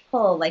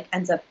push-pull like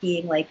ends up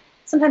being like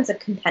sometimes a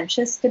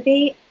contentious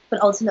debate, but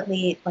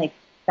ultimately, like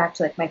back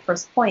to like my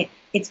first point,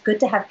 it's good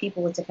to have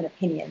people with different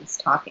opinions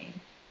talking,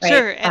 right?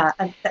 Sure.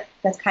 And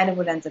that's kind of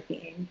what ends up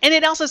being. And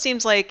it also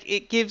seems like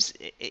it gives,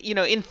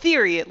 in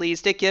theory at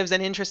least, it gives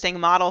an interesting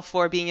model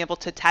for being able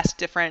to test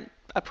different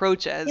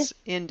approaches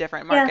in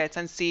different markets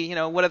and see,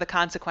 what are the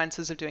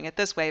consequences of doing it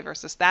this way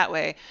versus that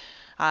way,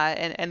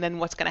 and then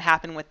what's going to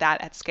happen with that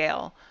at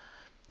scale.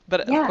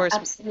 But of Yeah, course,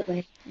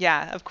 absolutely.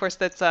 yeah, of course,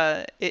 that's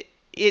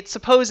it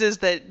supposes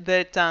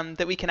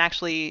that we can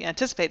actually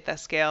anticipate that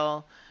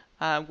scale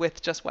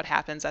with just what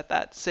happens at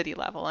that city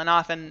level, and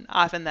often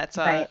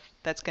Right.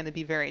 that's going to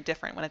be very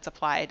different when it's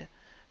applied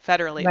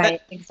federally. But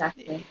Right.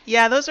 Exactly.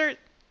 yeah,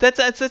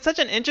 that's such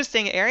an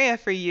interesting area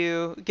for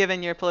you,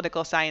 given your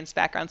political science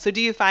background. So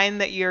do you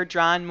find that you're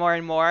drawn more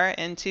and more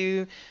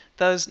into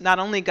those not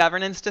only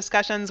governance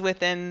discussions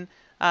within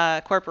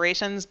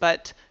corporations,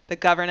 but the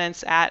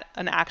governance at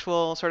an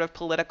actual sort of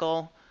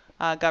political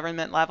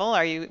government level?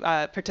 Are you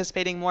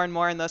participating more and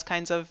more in those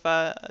kinds of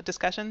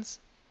discussions?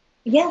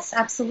 Yes,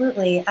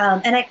 absolutely.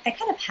 And I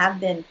kind of have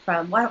been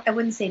from, well, I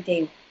wouldn't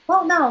say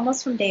well, no,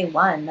 almost from day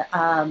one.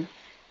 And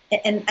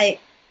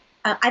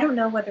I don't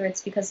know whether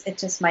it's because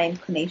it's just my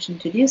inclination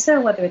to do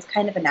so, whether it's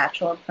kind of a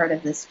natural part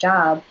of this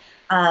job,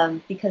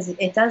 because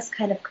it does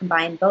kind of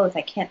combine both.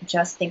 I can't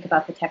just think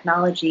about the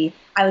technology.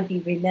 I would be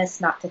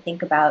remiss not to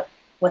think about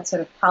what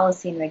sort of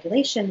policy and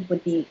regulation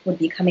would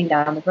be coming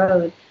down the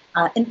road.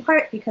 In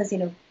part because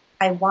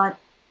I want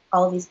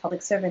all these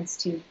public servants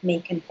to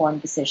make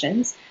informed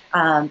decisions.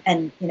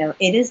 And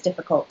it is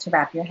difficult to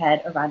wrap your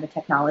head around the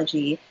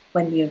technology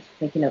when you've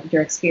like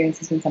your experience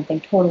has been something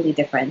totally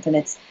different, and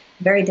it's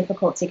very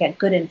difficult to get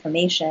good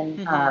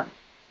information.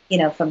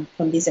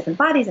 From these different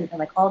bodies, and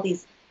like all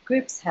these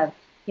groups have,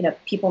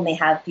 people may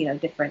have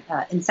different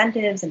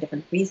incentives and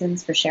different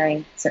reasons for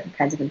sharing certain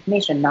kinds of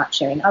information, not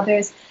sharing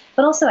others.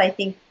 But also, I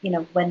think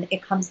when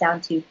it comes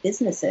down to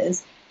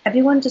businesses,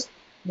 everyone just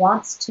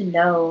wants to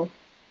know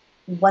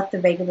what the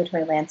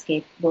regulatory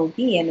landscape will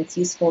be, and it's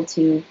useful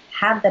to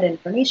have that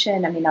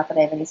information. I mean, not that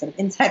I have any sort of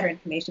insider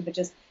information, but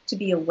just to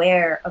be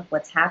aware of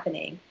what's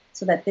happening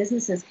so that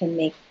businesses can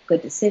make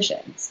good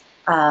decisions.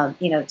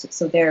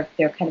 So they're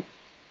kind of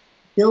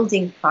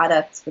building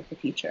products with the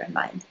future in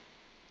mind.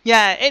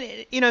 Yeah,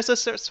 and so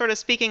sort of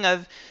speaking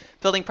of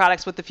building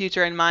products with the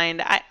future in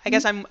mind, I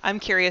guess I'm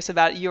curious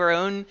about your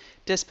own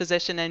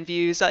disposition and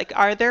views. Like,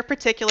 are there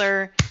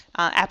particular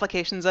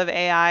applications of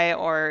AI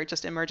or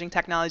just emerging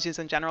technologies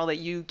in general that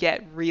you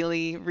get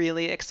really,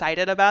 really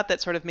excited about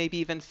that sort of maybe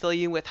even fill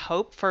you with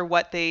hope for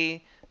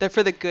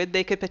for the good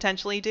they could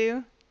potentially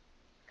do?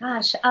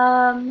 Gosh,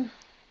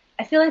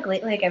 I feel like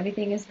lately, like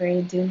everything is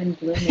very doom and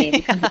gloomy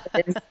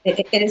because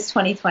it is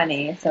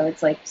 2020, so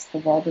it's like just the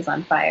world is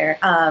on fire.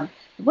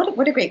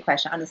 What a great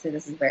question. Honestly,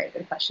 this is a very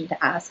good question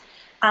to ask.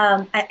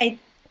 I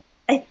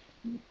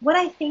what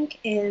I think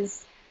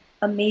is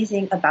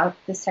amazing about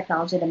this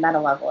technology at a meta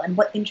level, and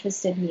what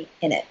interested me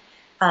in it,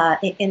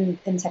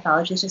 in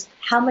technology, is just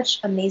how much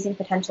amazing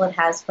potential it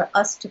has for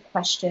us to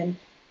question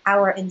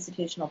our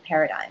institutional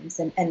paradigms,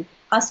 and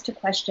us to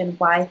question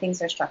why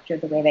things are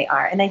structured the way they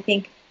are. And I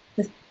think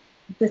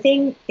the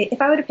thing,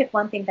 if I were to pick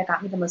one thing that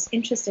got me the most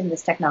interested in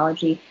this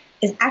technology,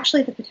 is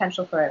actually the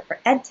potential for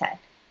ed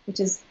tech, which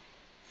is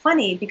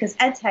funny because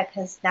ed tech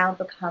has now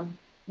become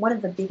one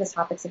of the biggest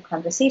topics of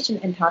conversation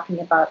in talking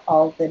about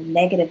all the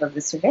negative of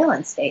the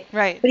surveillance state.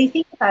 Right. But you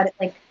think about it,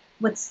 like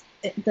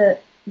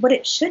what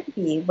it should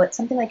be, what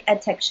something like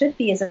ed tech should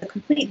be, is a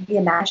complete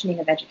reimagining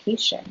of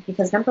education.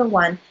 Because number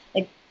one,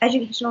 like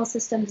educational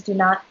systems do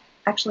not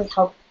actually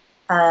help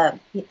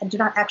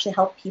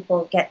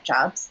people get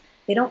jobs.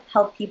 They don't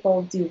help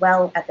people do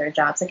well at their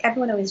jobs. Like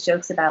everyone always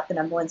jokes about the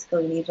number one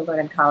skill you need to learn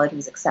in college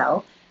was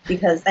Excel,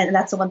 and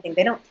that's the one thing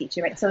they don't teach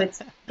you, right? So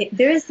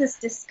there is this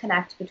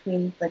disconnect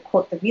between the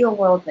quote the real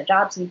world, the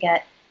jobs we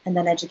get, and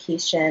then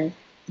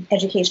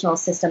educational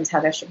systems, how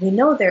they're. We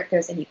know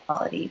there's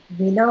inequality.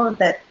 We know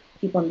that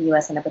people in the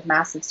U.S. end up with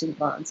massive student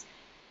loans.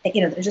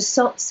 There's just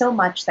so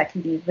much that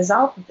can be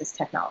resolved with this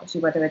technology,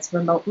 whether it's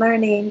remote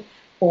learning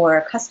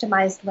or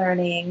customized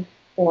learning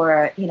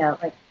or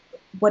like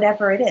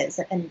whatever it is.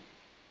 And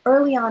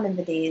early on in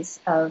the days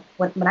of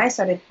when I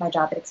started my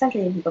job at Accenture,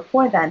 even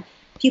before then,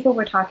 people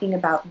were talking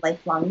about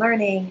lifelong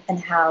learning and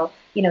how,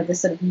 the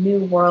sort of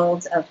new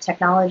world of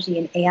technology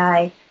and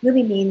AI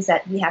really means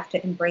that we have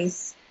to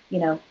embrace,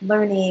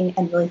 learning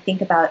and really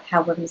think about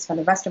how we're going to spend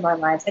the rest of our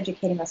lives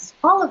educating us.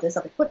 All of this,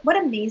 like, what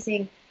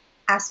amazing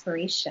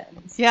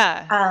aspirations.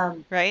 Yeah.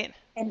 Right.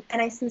 And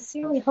I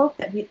sincerely hope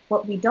that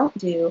what we don't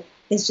do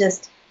is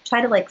just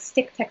try to like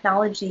stick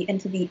technology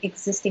into the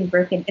existing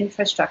broken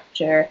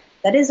infrastructure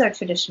that is our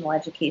traditional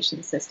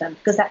education system,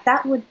 because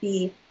that would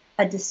be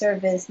a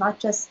disservice not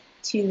just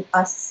to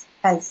us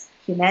as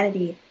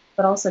humanity,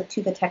 but also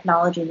to the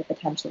technology and the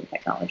potential of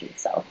technology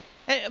itself.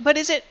 But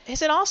is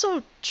it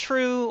also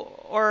true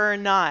or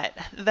not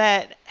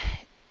that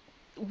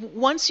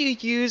once you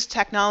use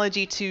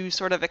technology to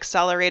sort of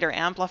accelerate or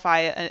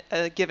amplify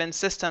a given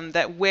system,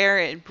 that where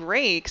it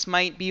breaks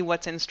might be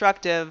what's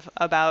instructive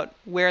about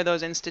where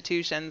those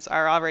institutions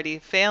are already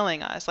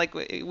failing us. Like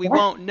we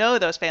won't know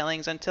those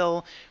failings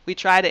until we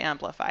try to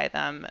amplify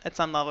them at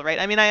some level, right?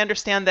 I mean, I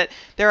understand that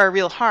there are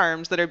real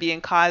harms that are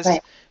being caused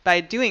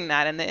by doing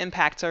that, and the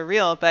impacts are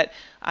real. But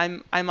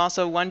I'm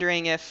also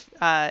wondering if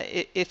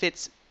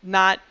it's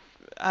not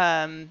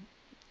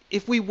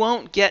if we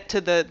won't get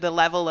to the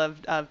level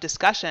of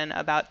discussion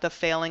about the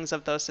failings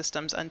of those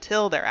systems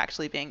until they're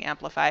actually being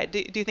amplified.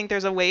 Do you think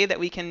there's a way that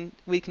we can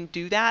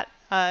do that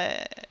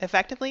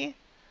effectively?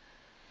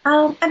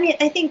 I mean,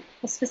 I think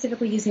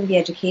specifically using the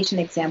education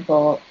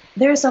example,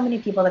 there are so many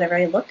people that have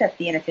already looked at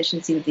the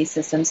inefficiency of these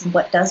systems and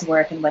what does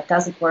work and what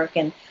doesn't work,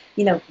 and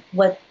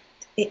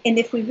and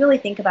if we really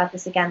think about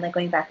this again, like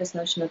going back to this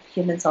notion of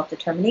human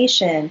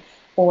self-determination,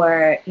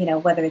 or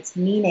whether it's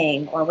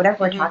meaning or whatever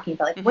we're talking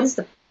about, like what is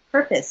the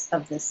purpose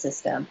of this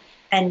system?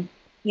 And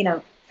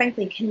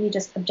frankly, can we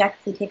just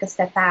objectively take a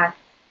step back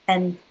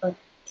and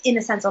in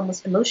a sense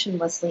almost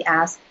emotionlessly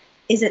ask,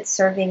 is it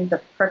serving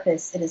the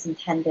purpose it is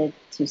intended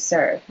to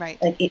serve?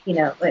 Right.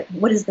 Like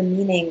what is the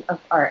meaning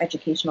of our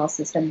educational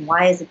system?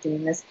 Why is it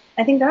doing this?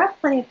 I think there are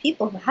plenty of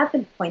people who have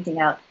been pointing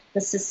out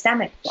the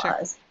systemic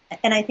flaws. Sure.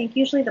 And I think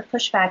usually the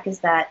pushback is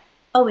that,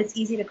 oh, it's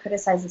easy to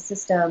criticize the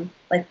system,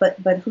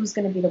 but who's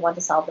going to be the one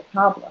to solve the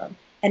problem?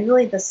 And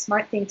really the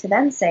smart thing to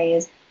then say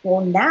is,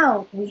 well,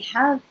 now we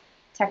have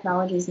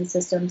technologies and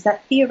systems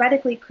that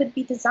theoretically could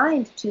be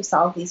designed to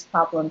solve these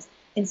problems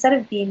instead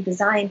of being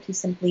designed to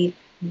simply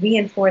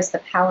reinforce the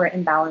power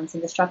imbalance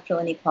and the structural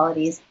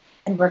inequalities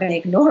and we're going to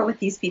ignore what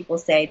these people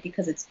say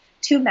because it's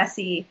too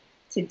messy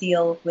to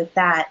deal with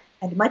that,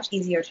 and much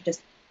easier to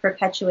just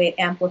perpetuate,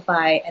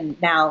 amplify,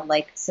 and now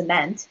like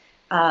cement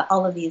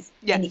all of these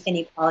Yes.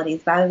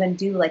 inequalities rather than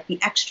do like the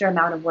extra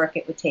amount of work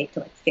it would take to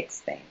like fix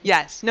things.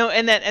 Yes. No,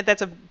 and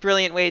that's a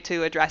brilliant way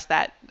to address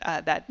that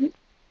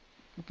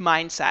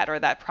mindset or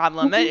that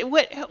problem.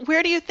 Mhm.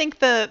 Where do you think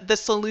the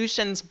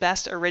solutions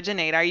best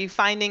originate? Are you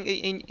finding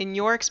in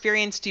your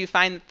experience, do you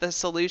find that the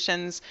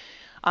solutions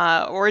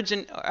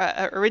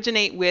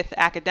originate with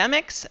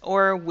academics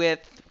or with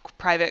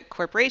private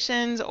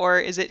corporations, or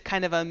is it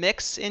kind of a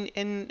mix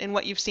in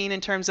what you've seen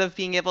in terms of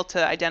being able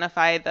to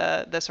identify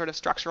the sort of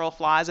structural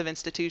flaws of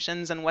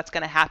institutions and what's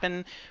going to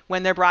happen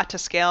when they're brought to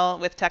scale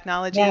with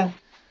technology? Yeah.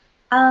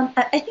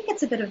 I think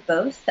it's a bit of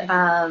both.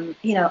 Hmm.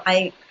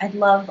 I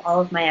love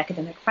all of my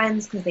academic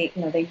friends because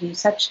they do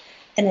such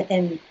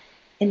an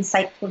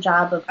insightful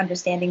job of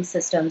understanding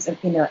systems,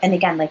 and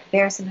again, like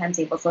they're sometimes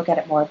able to look at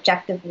it more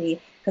objectively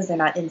because they're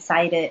not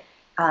inside it.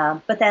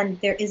 But then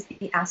there is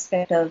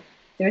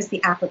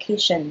the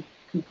application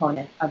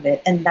component of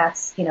it, and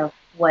that's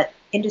what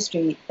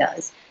industry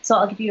does. So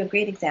I'll give you a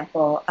great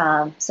example.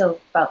 So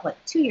about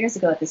 2 years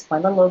ago at this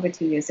point, a little over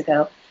 2 years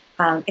ago,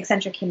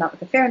 Accenture came out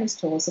with a fairness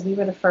tool. So we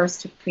were the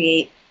first to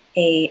create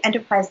a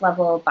enterprise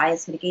level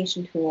bias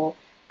mitigation tool.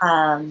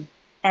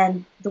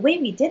 And the way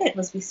we did it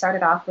was we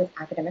started off with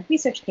academic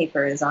research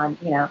papers on,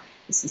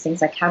 this is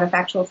things like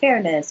counterfactual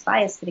fairness,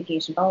 bias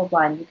mitigation, blah, blah,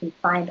 blah. And you can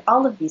find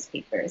all of these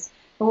papers.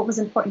 But what was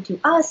important to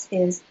us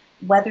is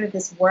whether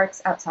this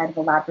works outside of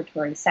a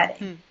laboratory setting.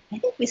 Hmm. I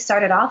think we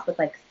started off with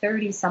like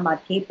 30 some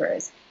odd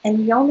papers, and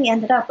we only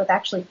ended up with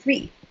actually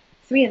three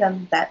of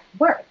them that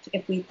worked.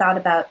 If we thought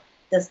about,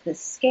 does this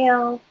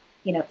scale?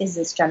 Is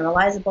this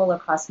generalizable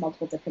across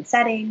multiple different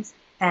settings?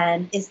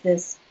 And is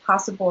this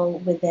possible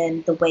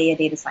within the way a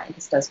data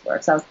scientist does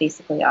work? So that was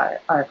basically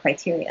our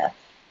criteria.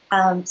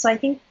 So I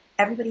think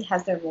everybody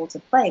has their role to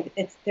play.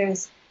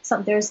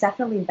 There's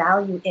definitely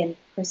value in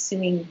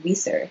pursuing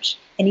research,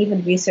 and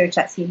even research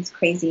that seems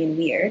crazy and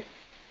weird.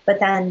 But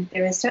then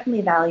there is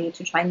certainly value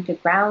to trying to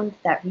ground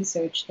that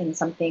research in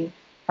something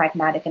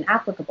pragmatic and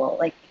applicable.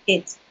 Like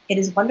it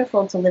is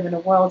wonderful to live in a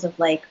world of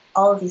like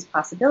all of these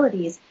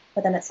possibilities,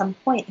 but then at some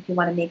point, if you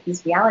want to make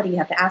these reality, you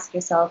have to ask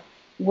yourself,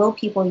 will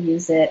people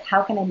use it?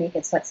 How can I make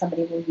it so that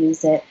somebody will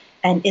use it?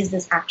 And is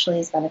this actually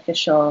as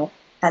beneficial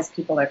as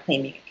people are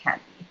claiming it can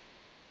be?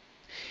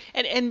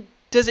 And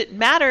does it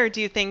matter,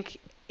 do you think,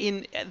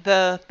 in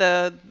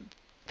the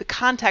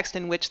context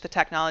in which the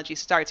technology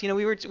starts?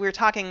 We were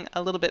talking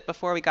a little bit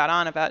before we got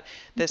on about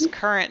this Mm-hmm.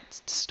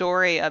 current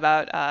story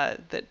about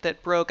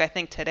that broke, I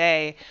think,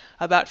 today,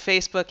 about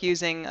Facebook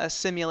using a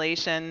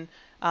simulation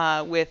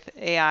with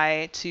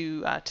AI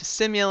to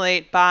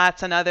simulate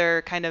bots and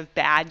other kind of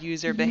bad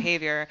user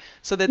behavior,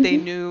 so that they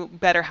Mm-hmm. knew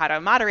better how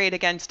to moderate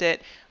against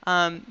it,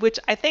 which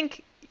I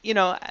think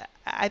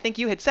I think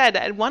you had said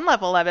at one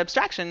level of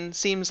abstraction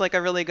seems like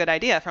a really good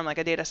idea from like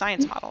a data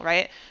science model,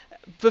 right?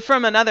 But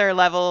from another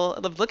level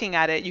of looking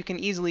at it, you can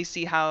easily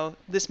see how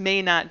this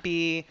may not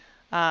be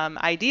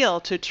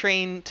ideal to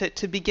train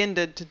to begin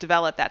to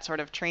develop that sort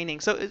of training.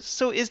 So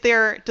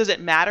does it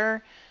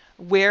matter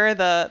where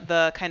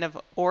the kind of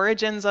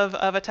origins of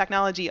a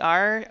technology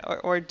are,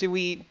 or do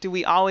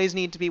we always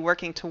need to be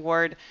working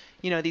toward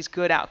these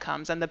good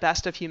outcomes and the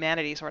best of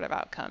humanity sort of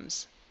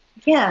outcomes?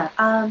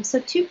 Yeah, so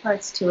two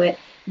parts to it.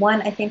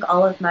 One, I think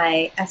all of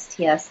my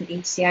STS and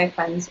HCI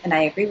friends, and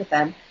I agree with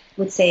them,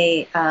 would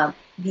say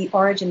the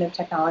origin of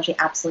technology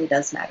absolutely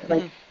does matter.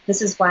 Like, Hmm.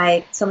 this is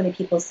why so many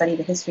people study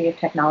the history of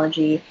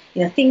technology.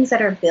 Things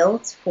that are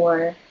built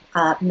for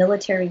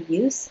military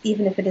use,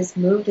 even if it is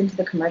moved into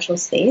the commercial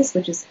space,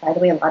 which is, by the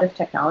way, a lot of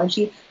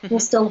technology, will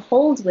Hmm. still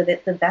hold with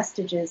it the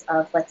vestiges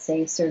of, let's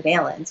say,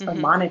 surveillance or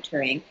Hmm.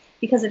 monitoring,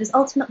 because it is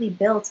ultimately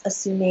built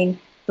assuming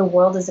the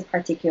world is a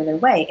particular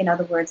way. In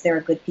other words, there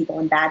are good people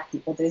and bad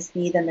people. There's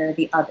me, then there are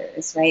the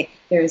others, right?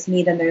 There's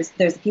me, then there's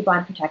the people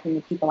I'm protecting,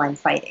 the people I'm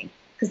fighting,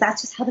 because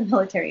that's just how the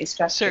military is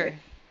Sure. structured,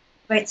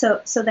 right?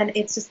 So then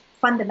it's just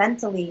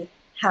fundamentally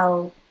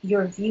how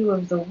your view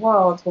of the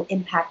world will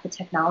impact the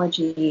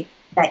technology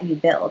that you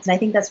build, and I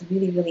think that's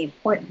really really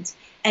important.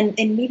 And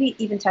maybe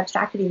even to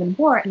abstract it even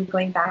more, and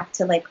going back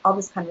to like all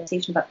this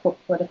conversation about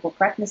quote political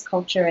correctness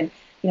culture and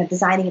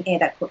designing an AI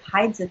that quote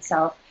hides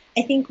itself.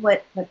 I think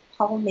what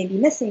Paul may be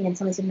missing and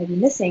some of you may be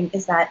missing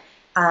is that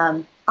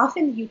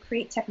often you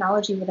create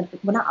technology with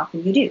well, not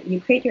often,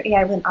 you create your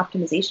AI with an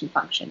optimization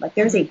function. Like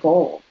there's Hmm. a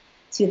goal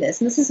to this.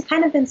 And this has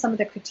kind of been some of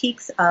the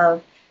critiques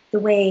of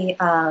the way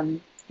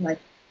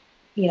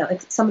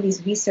like some of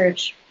these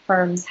research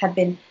firms have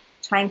been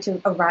trying to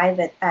arrive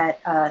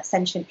at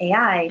sentient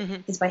AI Hmm.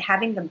 is by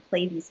having them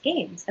play these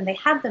games, and they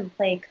have them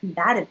play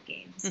combative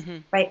games, Hmm.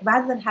 right?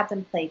 Rather than have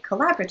them play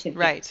collaborative games.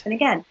 Right. And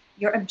again,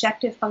 your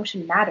objective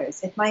function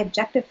matters. If my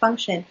objective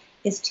function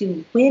is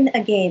to win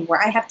a game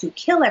where I have to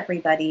kill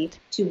everybody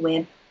to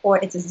win, or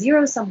it's a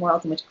zero sum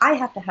world in which I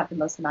have to have the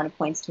most amount of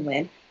points to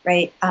win,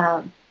 right?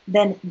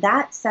 Then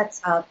that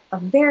sets up a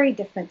very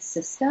different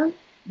system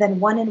than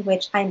one in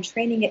which I'm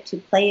training it to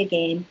play a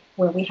game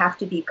where we have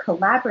to be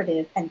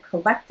collaborative and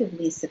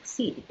collectively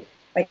succeed.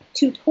 Right?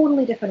 Two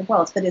totally different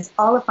worlds, but it's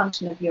all a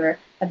function of your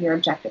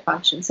objective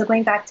function. So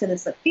going back to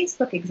this like,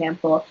 Facebook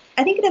example,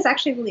 I think it is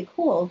actually really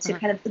cool to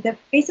kind of they're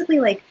basically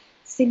like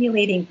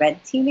simulating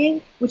red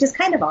teaming, which is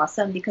kind of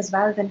awesome because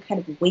rather than kind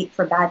of wait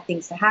for bad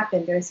things to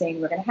happen, they're saying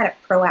we're going to kind of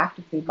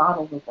proactively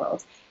model the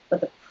world.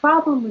 But the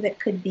problem with it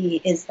could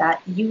be is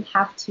that you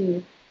have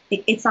to,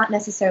 it's not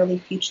necessarily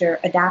future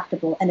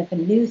adaptable. And if a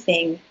new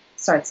thing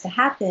starts to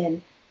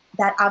happen,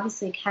 that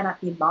obviously cannot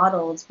be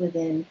modeled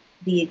within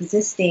the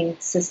existing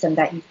system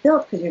that you've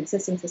built because your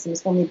existing system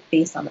is only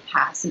based on the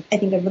past. And I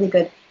think a really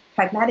good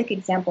pragmatic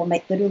example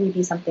might literally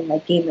be something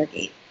like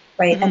Gamergate,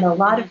 right? And a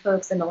lot of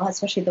folks, and a lot,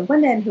 especially the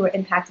women who are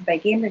impacted by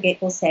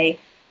Gamergate, will say,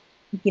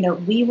 you know,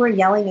 we were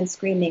yelling and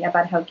screaming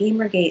about how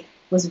Gamergate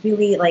was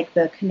really like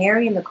the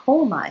canary in the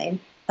coal mine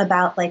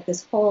about like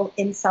this whole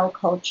incel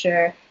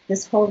culture,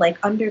 this whole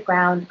like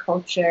underground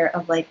culture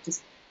of like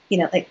just, you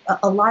know, like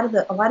a lot of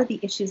the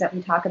issues that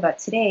we talk about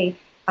today,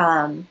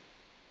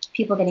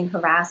 people getting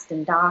harassed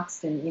and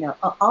doxxed and, you know,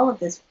 all of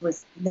this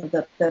was, you know,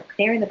 the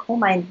canary in the coal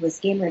mine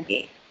was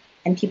Gamergate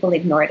and people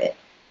ignored it.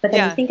 But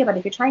then you think about it,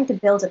 if you're trying to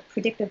build a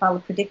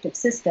predictive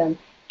system,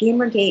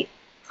 Gamergate,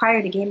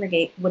 prior to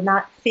Gamergate, would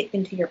not fit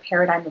into your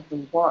paradigm of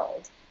the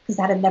world because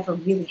that had never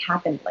really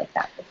happened like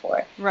that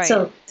before. Right.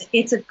 So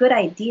it's a good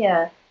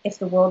idea if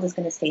the world is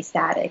going to stay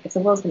static. If the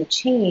world is going to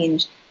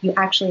change, you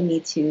actually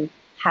need to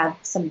have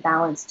some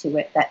balance to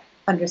it that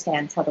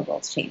understands how the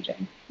world's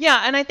changing.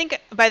 Yeah, and I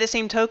think by the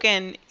same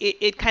token,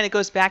 it kind of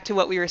goes back to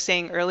what we were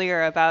saying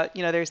earlier about,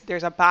 you know,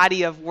 there's a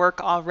body of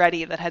work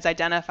already that has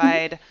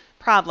identified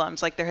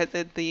problems. Like there have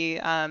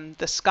the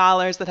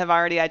scholars that have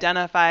already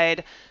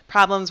identified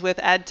problems with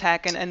ed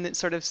tech and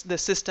sort of the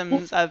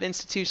systems of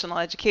institutional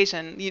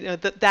education. You know,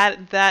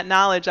 that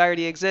knowledge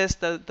already exists,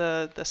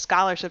 the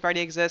scholarship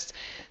already exists,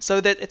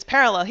 so that it's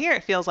parallel here.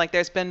 It feels like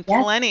there's been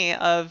plenty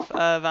of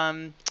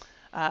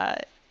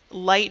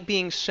light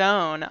being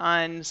shown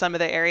on some of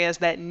the areas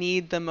that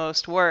need the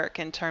most work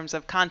in terms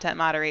of content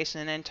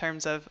moderation, in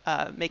terms of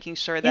making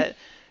sure that,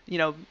 you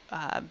know,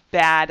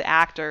 bad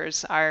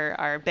actors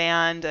are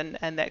banned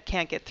and that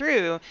can't get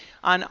through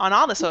on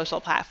all the social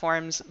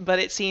platforms. But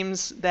it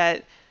seems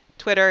that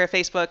Twitter,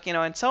 Facebook, you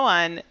know, and so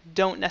on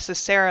don't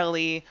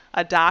necessarily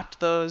adopt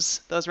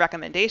those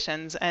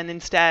recommendations, and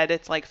instead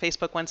it's like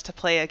Facebook wants to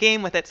play a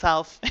game with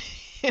itself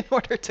in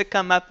order to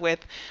come up with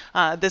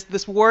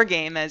this war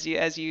game, as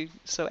you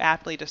so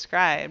aptly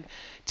described,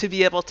 to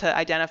be able to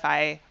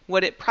identify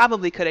what it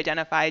probably could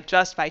identify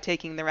just by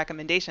taking the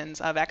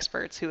recommendations of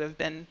experts who have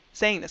been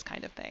saying this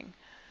kind of thing.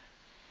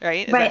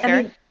 Right? Is that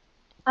fair?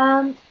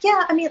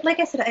 Yeah, I mean,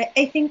 like I said,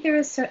 I think there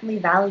is certainly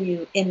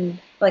value in,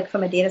 like,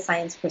 from a data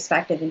science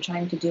perspective in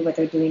trying to do what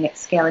they're doing at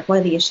scale. Like, one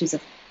of the issues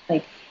of,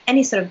 like,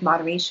 any sort of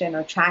moderation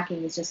or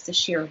tracking is just the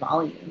sheer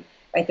volume,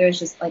 right? There's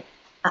just, like,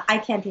 I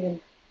can't even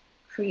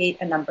create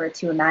a number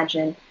to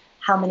imagine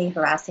how many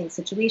harassing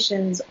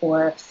situations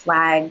or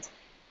flagged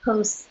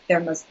posts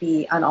there must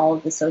be on all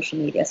of the social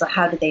media. So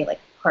how do they, like,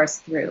 parse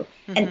through?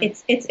 And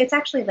it's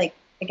actually, like,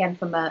 again,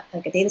 from a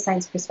data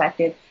science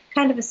perspective,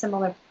 kind of a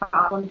similar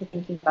problem to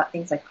thinking about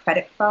things like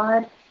credit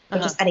fraud,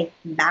 but just at a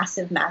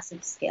massive,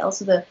 massive scale.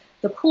 So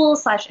the cool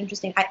 /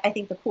 interesting, I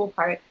think the cool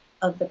part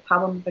of the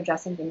problem of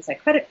addressing things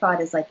like credit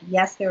fraud is, like,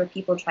 yes, there are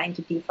people trying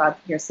to defraud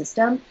your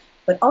system,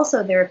 but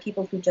also there are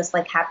people who just,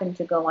 like, happened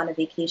to go on a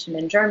vacation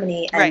in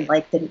Germany and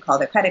like didn't call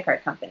their credit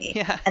card company.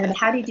 And then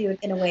how do you do it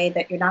in a way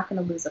that you're not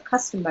going to lose a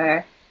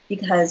customer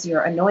because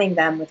you're annoying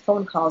them with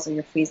phone calls or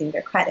you're freezing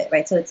their credit,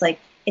 right? So it's like,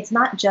 it's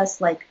not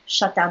just like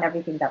shut down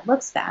everything that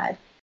looks bad.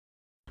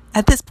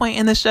 At this point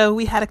in the show,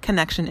 we had a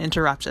connection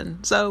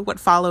interruption, so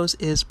what follows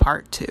is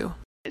part 2.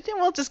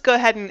 We'll just go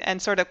ahead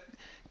and sort of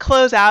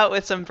close out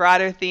with some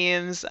broader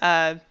themes,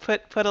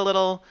 put a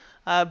little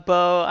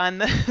bow on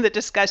the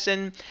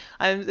discussion.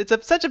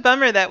 It's such a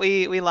bummer that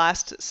we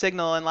lost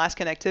signal and lost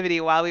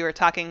connectivity while we were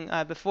talking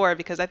before,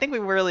 because I think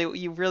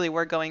you really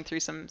were going through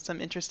some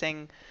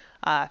interesting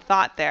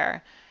thought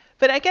there.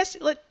 But I guess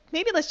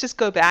maybe let's just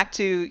go back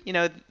to, you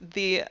know,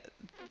 the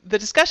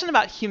discussion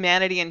about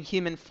humanity and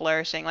human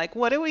flourishing. Like,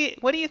 what do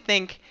you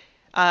think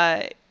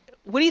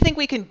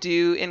we can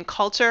do in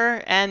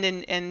culture and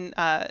in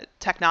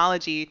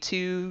technology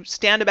to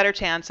stand a better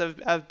chance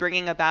of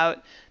bringing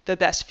about the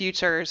best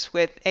futures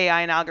with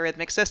AI and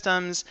algorithmic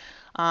systems,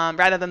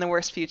 rather than the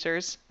worst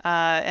futures?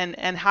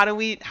 And how do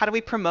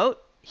we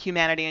promote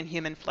humanity and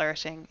human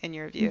flourishing in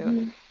your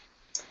view?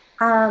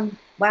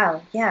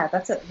 Wow, yeah,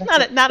 that's a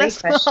not great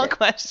a small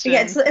question.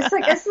 Yeah,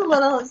 it's a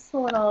little.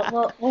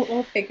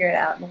 We'll figure it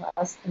out in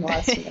the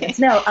last 2 minutes.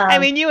 No, I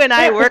mean, you and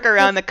I work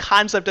around the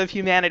concept of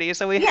humanity,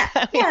 so we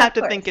have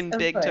to think in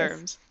big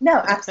terms. No,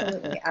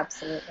 absolutely.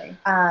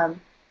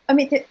 I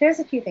mean, there's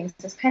a few things.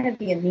 There's kind of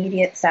the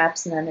immediate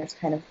steps, and then there's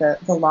kind of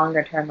the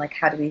longer term, like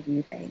how do we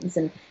view things,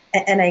 and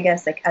I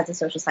guess, like, as a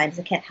social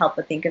scientist, I can't help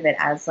but think of it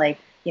as, like,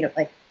 you know,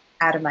 like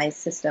atomized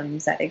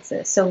systems that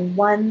exist. So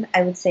one,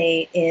 I would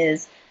say,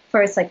 is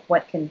first, like,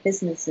 what can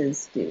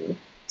businesses do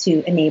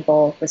to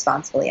enable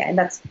responsible AI. And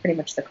that's pretty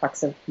much the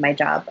crux of my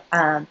job.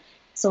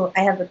 So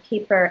I have a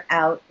paper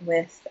out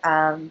with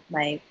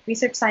my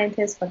research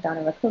scientist,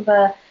 Bogdana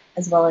Rakova,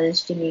 as well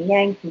as Jingyi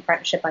Yang from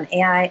Partnership on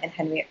AI and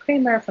Henriette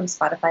Kramer from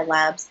Spotify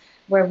Labs,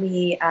 where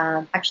we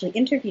actually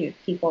interviewed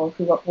people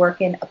who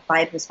work in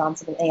applied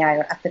responsible AI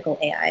or ethical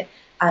AI.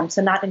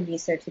 So not in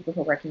research, people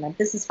who are working on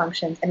business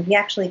functions. And we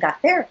actually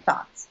got their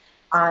thoughts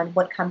on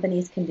what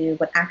companies can do,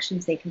 what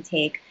actions they can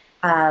take,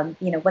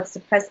 what's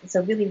the present.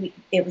 So really,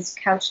 it was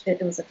couched,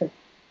 it was like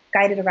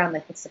guided around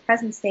like what's the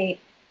present state,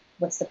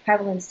 what's the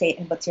prevalent state,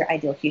 and what's your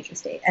ideal future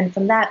state. And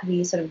from that,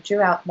 we sort of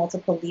drew out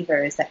multiple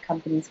levers that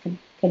companies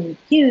can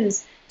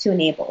use to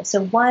enable.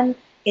 So one,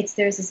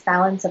 there's this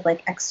balance of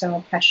like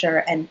external pressure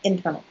and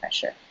internal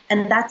pressure.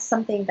 And that's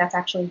something that's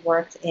actually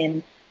worked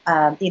in,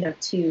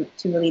 to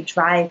really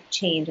drive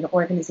change and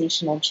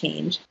organizational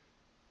change.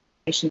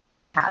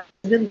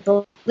 Really,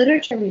 the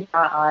literature we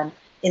draw on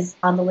is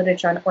on the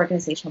literature on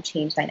organizational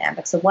change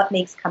dynamics. So what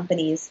makes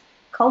companies'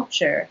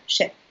 culture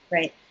shift,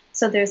 right?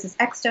 So there's this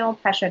external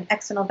pressure and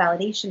external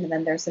validation, and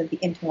then there's sort of the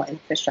internal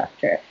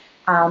infrastructure.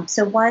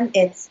 So one,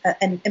 it's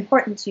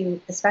important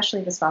to,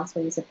 especially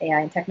responsible use of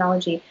AI and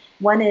technology.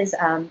 One is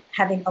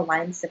having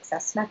aligned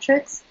success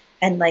metrics,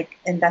 and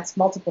that's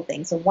multiple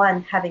things. So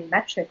one, having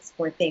metrics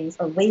for things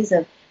or ways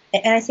of,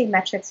 and I say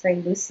metrics very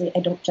loosely. I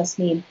don't just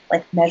mean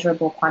like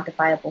measurable,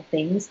 quantifiable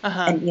things.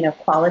 And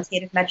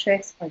qualitative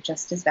metrics are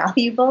just as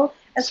valuable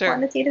as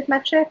quantitative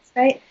metrics,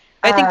 right?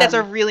 I think that's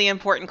a really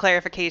important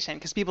clarification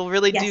because people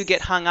really do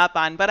get hung up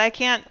on, but I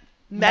can't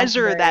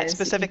measure that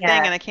specific thing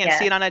and I can't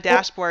see it on a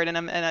dashboard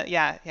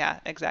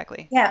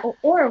exactly. Yeah,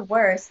 or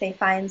worse, they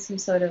find some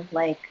sort of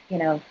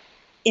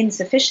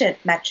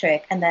insufficient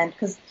metric, and then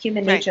because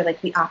human nature,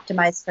 we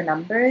optimize for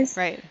numbers,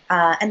 right?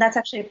 And that's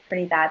actually a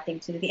pretty bad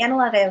thing to do. The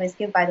analog I always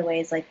give, by the way,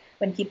 is like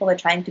when people are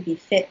trying to be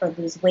fit or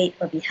lose weight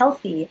or be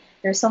healthy,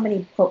 there's so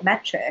many quote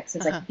metrics.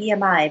 There's like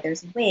BMI,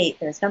 there's weight,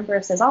 there's number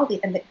of cells, all these,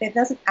 and it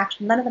doesn't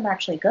actually, none of them are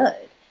actually good.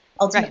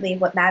 Ultimately,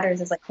 what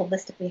matters is like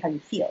holistically how you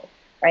feel,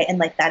 right?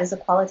 And that is a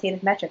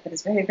qualitative metric that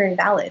is very, very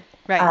valid,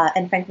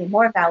 and frankly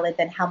more valid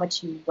than how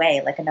much you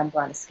weigh, like a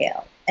number on a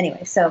scale.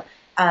 Anyway, so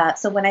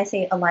when I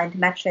say aligned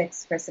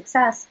metrics for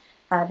success,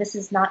 this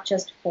is not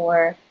just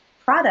for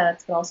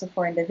products, but also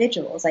for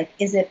individuals.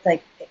 Is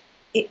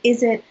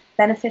it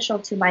beneficial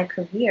to my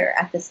career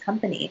at this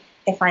company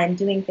if I am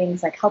doing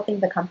things like helping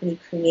the company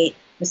create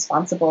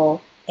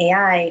responsible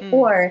AI,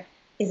 or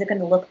is it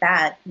going to look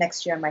bad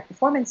next year on my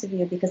performance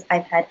review because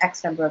I've had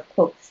X number of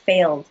quote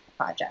failed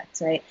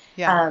projects, right?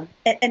 Yeah.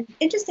 And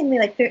interestingly,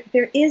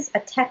 there is a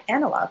tech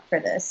analog for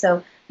this.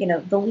 So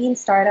the Lean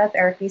Startup,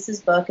 Eric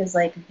Ries's book, is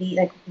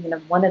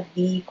one of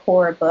the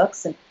core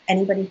books of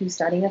anybody who's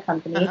starting a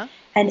company.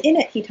 And in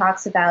it, he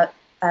talks about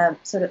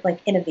sort of like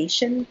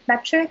innovation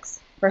metrics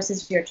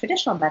versus your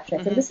traditional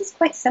metrics. And this is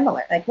quite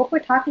similar. What we're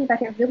talking about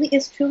here really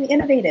is truly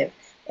innovative.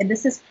 And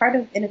this is part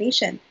of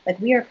innovation.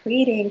 We are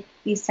creating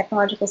these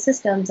technological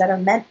systems that are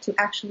meant to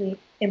actually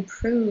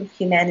improve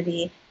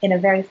humanity in a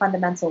very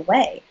fundamental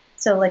way.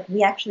 So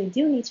we actually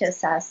do need to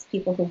assess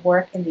people who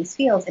work in these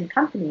fields in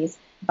companies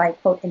by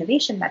quote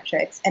innovation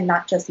metrics and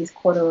not just these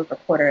quarter over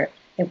quarter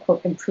and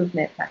quote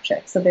improvement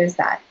metrics. So there's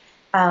that.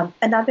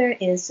 Another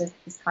is just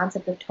this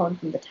concept of tone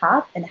from the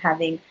top and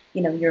having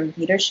your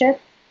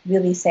leadership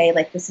really say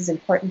this is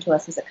important to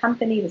us as a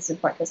company, this is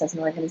important to us as an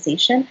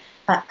organization.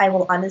 I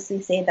will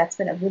honestly say that's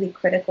been a really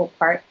critical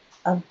part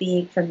of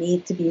for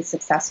me to be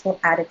successful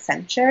at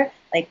Accenture.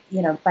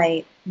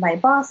 My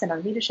boss and our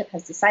leadership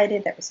has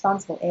decided that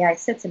responsible AI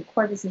sits in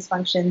core business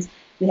functions.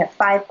 We have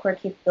 5 core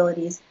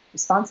capabilities.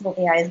 Responsible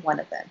AI is one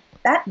of them.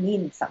 That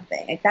means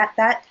something.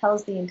 That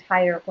tells the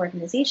entire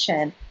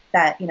organization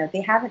that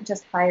they haven't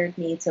just hired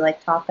me to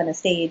talk on a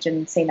stage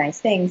and say nice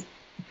things.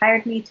 They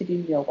hired me to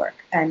do real work,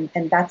 and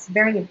that's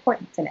very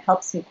important, and it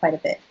helps me quite a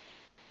bit.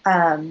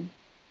 And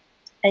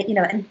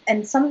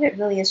some of it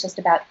really is just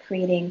about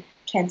creating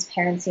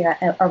transparency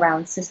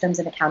around systems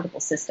and accountable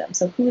systems.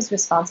 So who's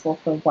responsible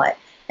for what?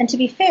 And to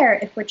be fair,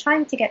 if we're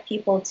trying to get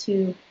people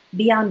to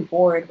be on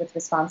board with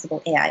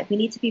responsible AI, we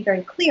need to be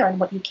very clear on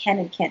what you can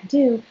and can't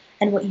do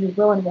and what you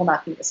will and will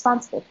not be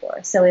responsible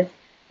for. So if,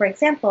 for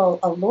example,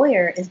 a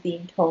lawyer is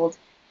being told,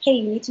 hey,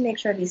 you need to make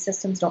sure these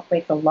systems don't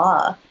break the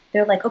law,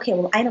 they're like, okay,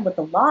 well, I know what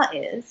the law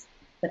is,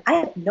 but I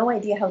have no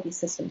idea how these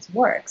systems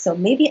work. So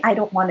maybe I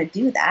don't want to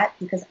do that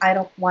because I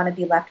don't want to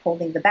be left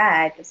holding the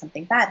bag if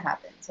something bad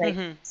happens,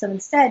 right? So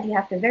instead, you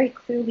have to very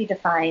clearly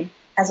define,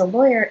 as a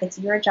lawyer, it's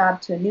your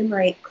job to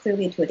enumerate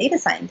clearly to a data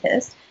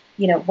scientist,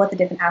 what the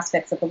different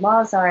aspects of the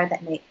laws are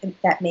that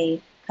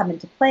may come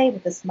into play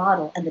with this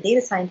model. And the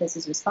data scientist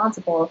is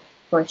responsible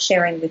for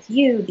sharing with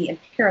you the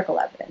empirical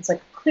evidence.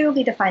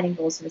 Clearly defining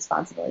roles and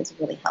responsibilities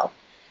really help.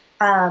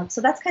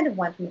 So that's kind of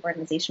one from an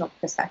organizational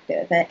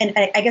perspective. And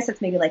I guess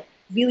it's maybe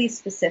really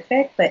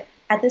specific, but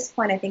at this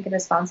point, I think in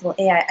responsible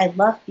AI, I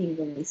love being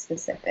really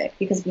specific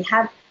because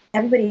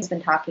everybody's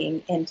been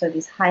talking in sort of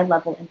these high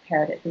level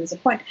imperatives. And it's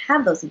important to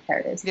have those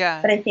imperatives.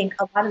 Yeah. But I think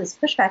a lot of this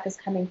pushback is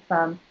coming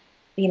from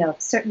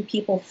certain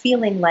people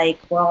feeling like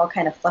we're all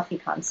kind of fluffy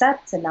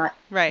concepts and not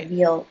Right.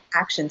 real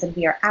actions, and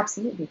we are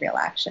absolutely real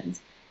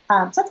actions.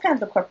 So that's kind of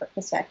the corporate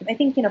perspective. I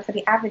think, for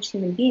the average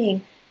human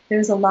being,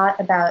 there's a lot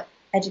about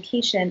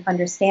education,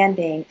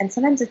 understanding, and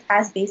sometimes it's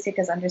as basic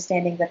as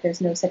understanding that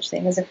there's no such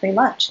thing as a free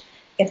lunch.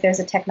 If there's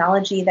a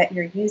technology that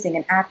you're using,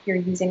 an app you're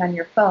using on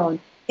your phone,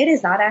 it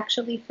is not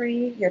actually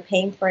free. You're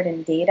paying for it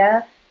in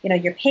data.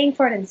 You're paying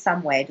for it in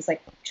some way. Just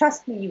like,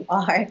 trust me, you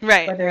are.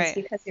 Right, Whether it's right.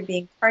 because you're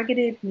being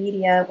targeted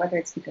media, whether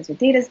it's because your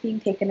data is being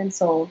taken and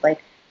sold,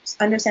 like,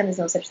 just understand there's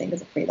no such thing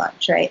as a free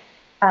lunch, right?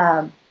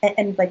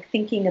 And like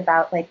thinking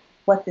about like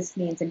what this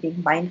means and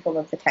being mindful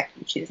of the tech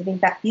you choose. I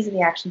think that these are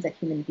the actions that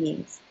human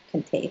beings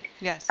can take.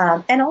 Yes.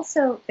 And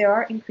also, there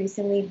are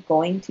increasingly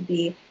going to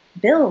be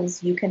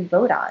bills you can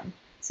vote on.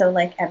 So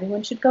like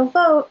everyone should go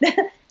vote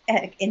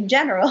in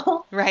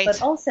general, Right.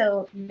 but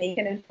also make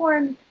an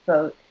informed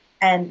vote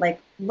and like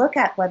look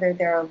at whether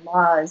there are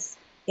laws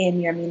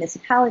in your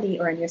municipality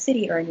or in your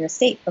city or in your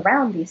state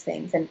around these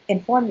things, and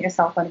inform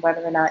yourself on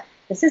whether or not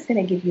this is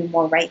going to give you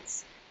more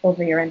rights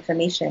over your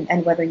information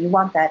and whether you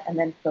want that, and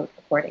then vote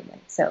accordingly.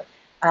 So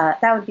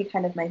that would be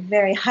kind of my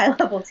very high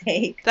level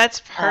take.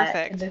 That's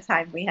perfect. In the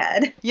time we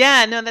had.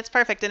 Yeah, no, that's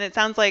perfect. And it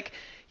sounds like,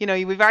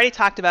 we've already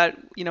talked about,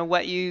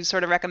 what you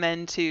sort of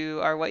recommend to,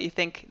 or what you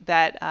think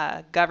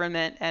that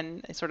government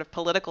and sort of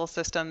political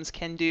systems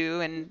can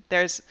do. And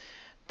there's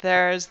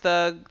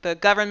the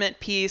government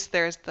piece,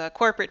 there's the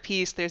corporate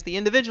piece, there's the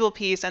individual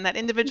piece, and that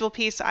individual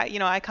piece,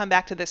 I come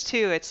back to this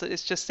too.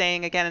 It's just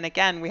saying again and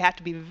again, we have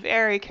to be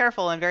very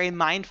careful and very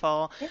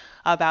mindful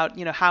about,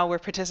 how we're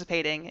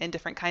participating in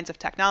different kinds of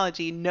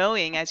technology,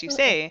 knowing, as you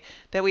say,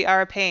 that we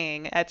are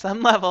paying at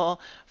some level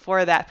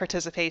for that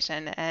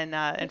participation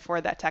and for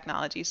that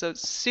technology. So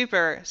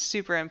super,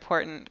 super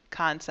important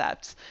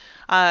concepts.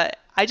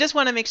 I just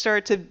want to make sure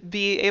to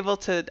be able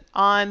to,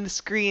 on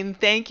screen,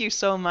 thank you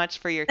so much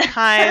for your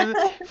time,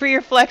 for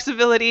your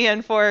flexibility,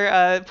 and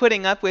for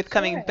putting up with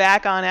coming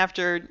back on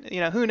after,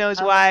 who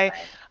knows why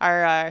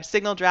our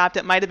signal dropped.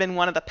 It might have been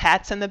one of the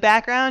pets in the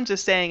background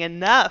just saying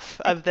enough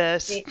of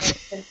this. It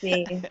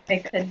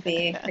could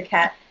be. The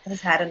cat has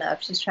had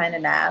enough. She's trying to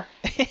nap.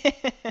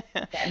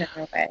 Get in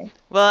her way.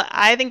 Well,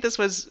 I think this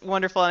was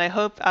wonderful, and I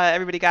hope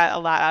everybody got a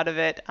lot out of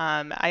it.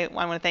 I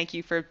want to thank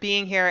you for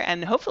being here,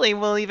 and hopefully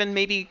we'll even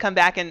maybe come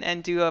back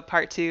and do a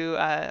part 2,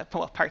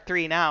 part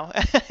 3 now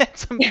at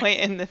some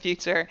point in the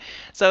future.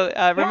 So,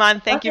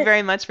 Raman, thank you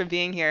very much for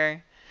being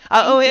here.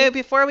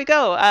 Before we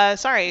go,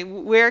 sorry,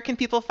 where can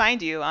people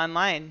find you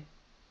online?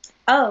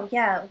 Oh,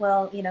 yeah.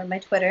 Well, my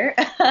Twitter,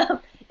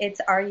 it's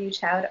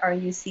ruchowd,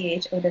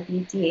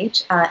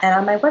 RUCHOWDH, and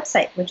on my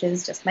website, which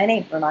is just my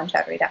name,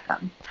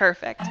 ramanchowdhury.com.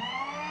 Perfect.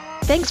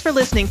 Thanks for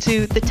listening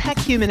to The Tech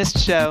Humanist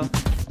Show.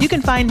 You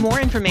can find more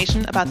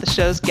information about the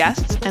show's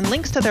guests and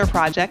links to their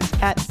projects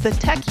at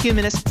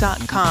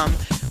thetechhumanist.com,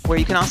 where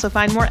you can also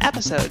find more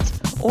episodes,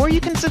 or you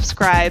can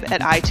subscribe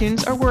at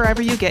iTunes or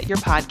wherever you get your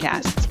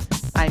podcasts.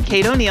 I'm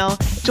Kate O'Neill.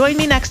 Join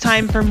me next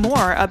time for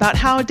more about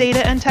how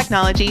data and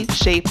technology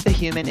shape the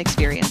human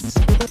experience.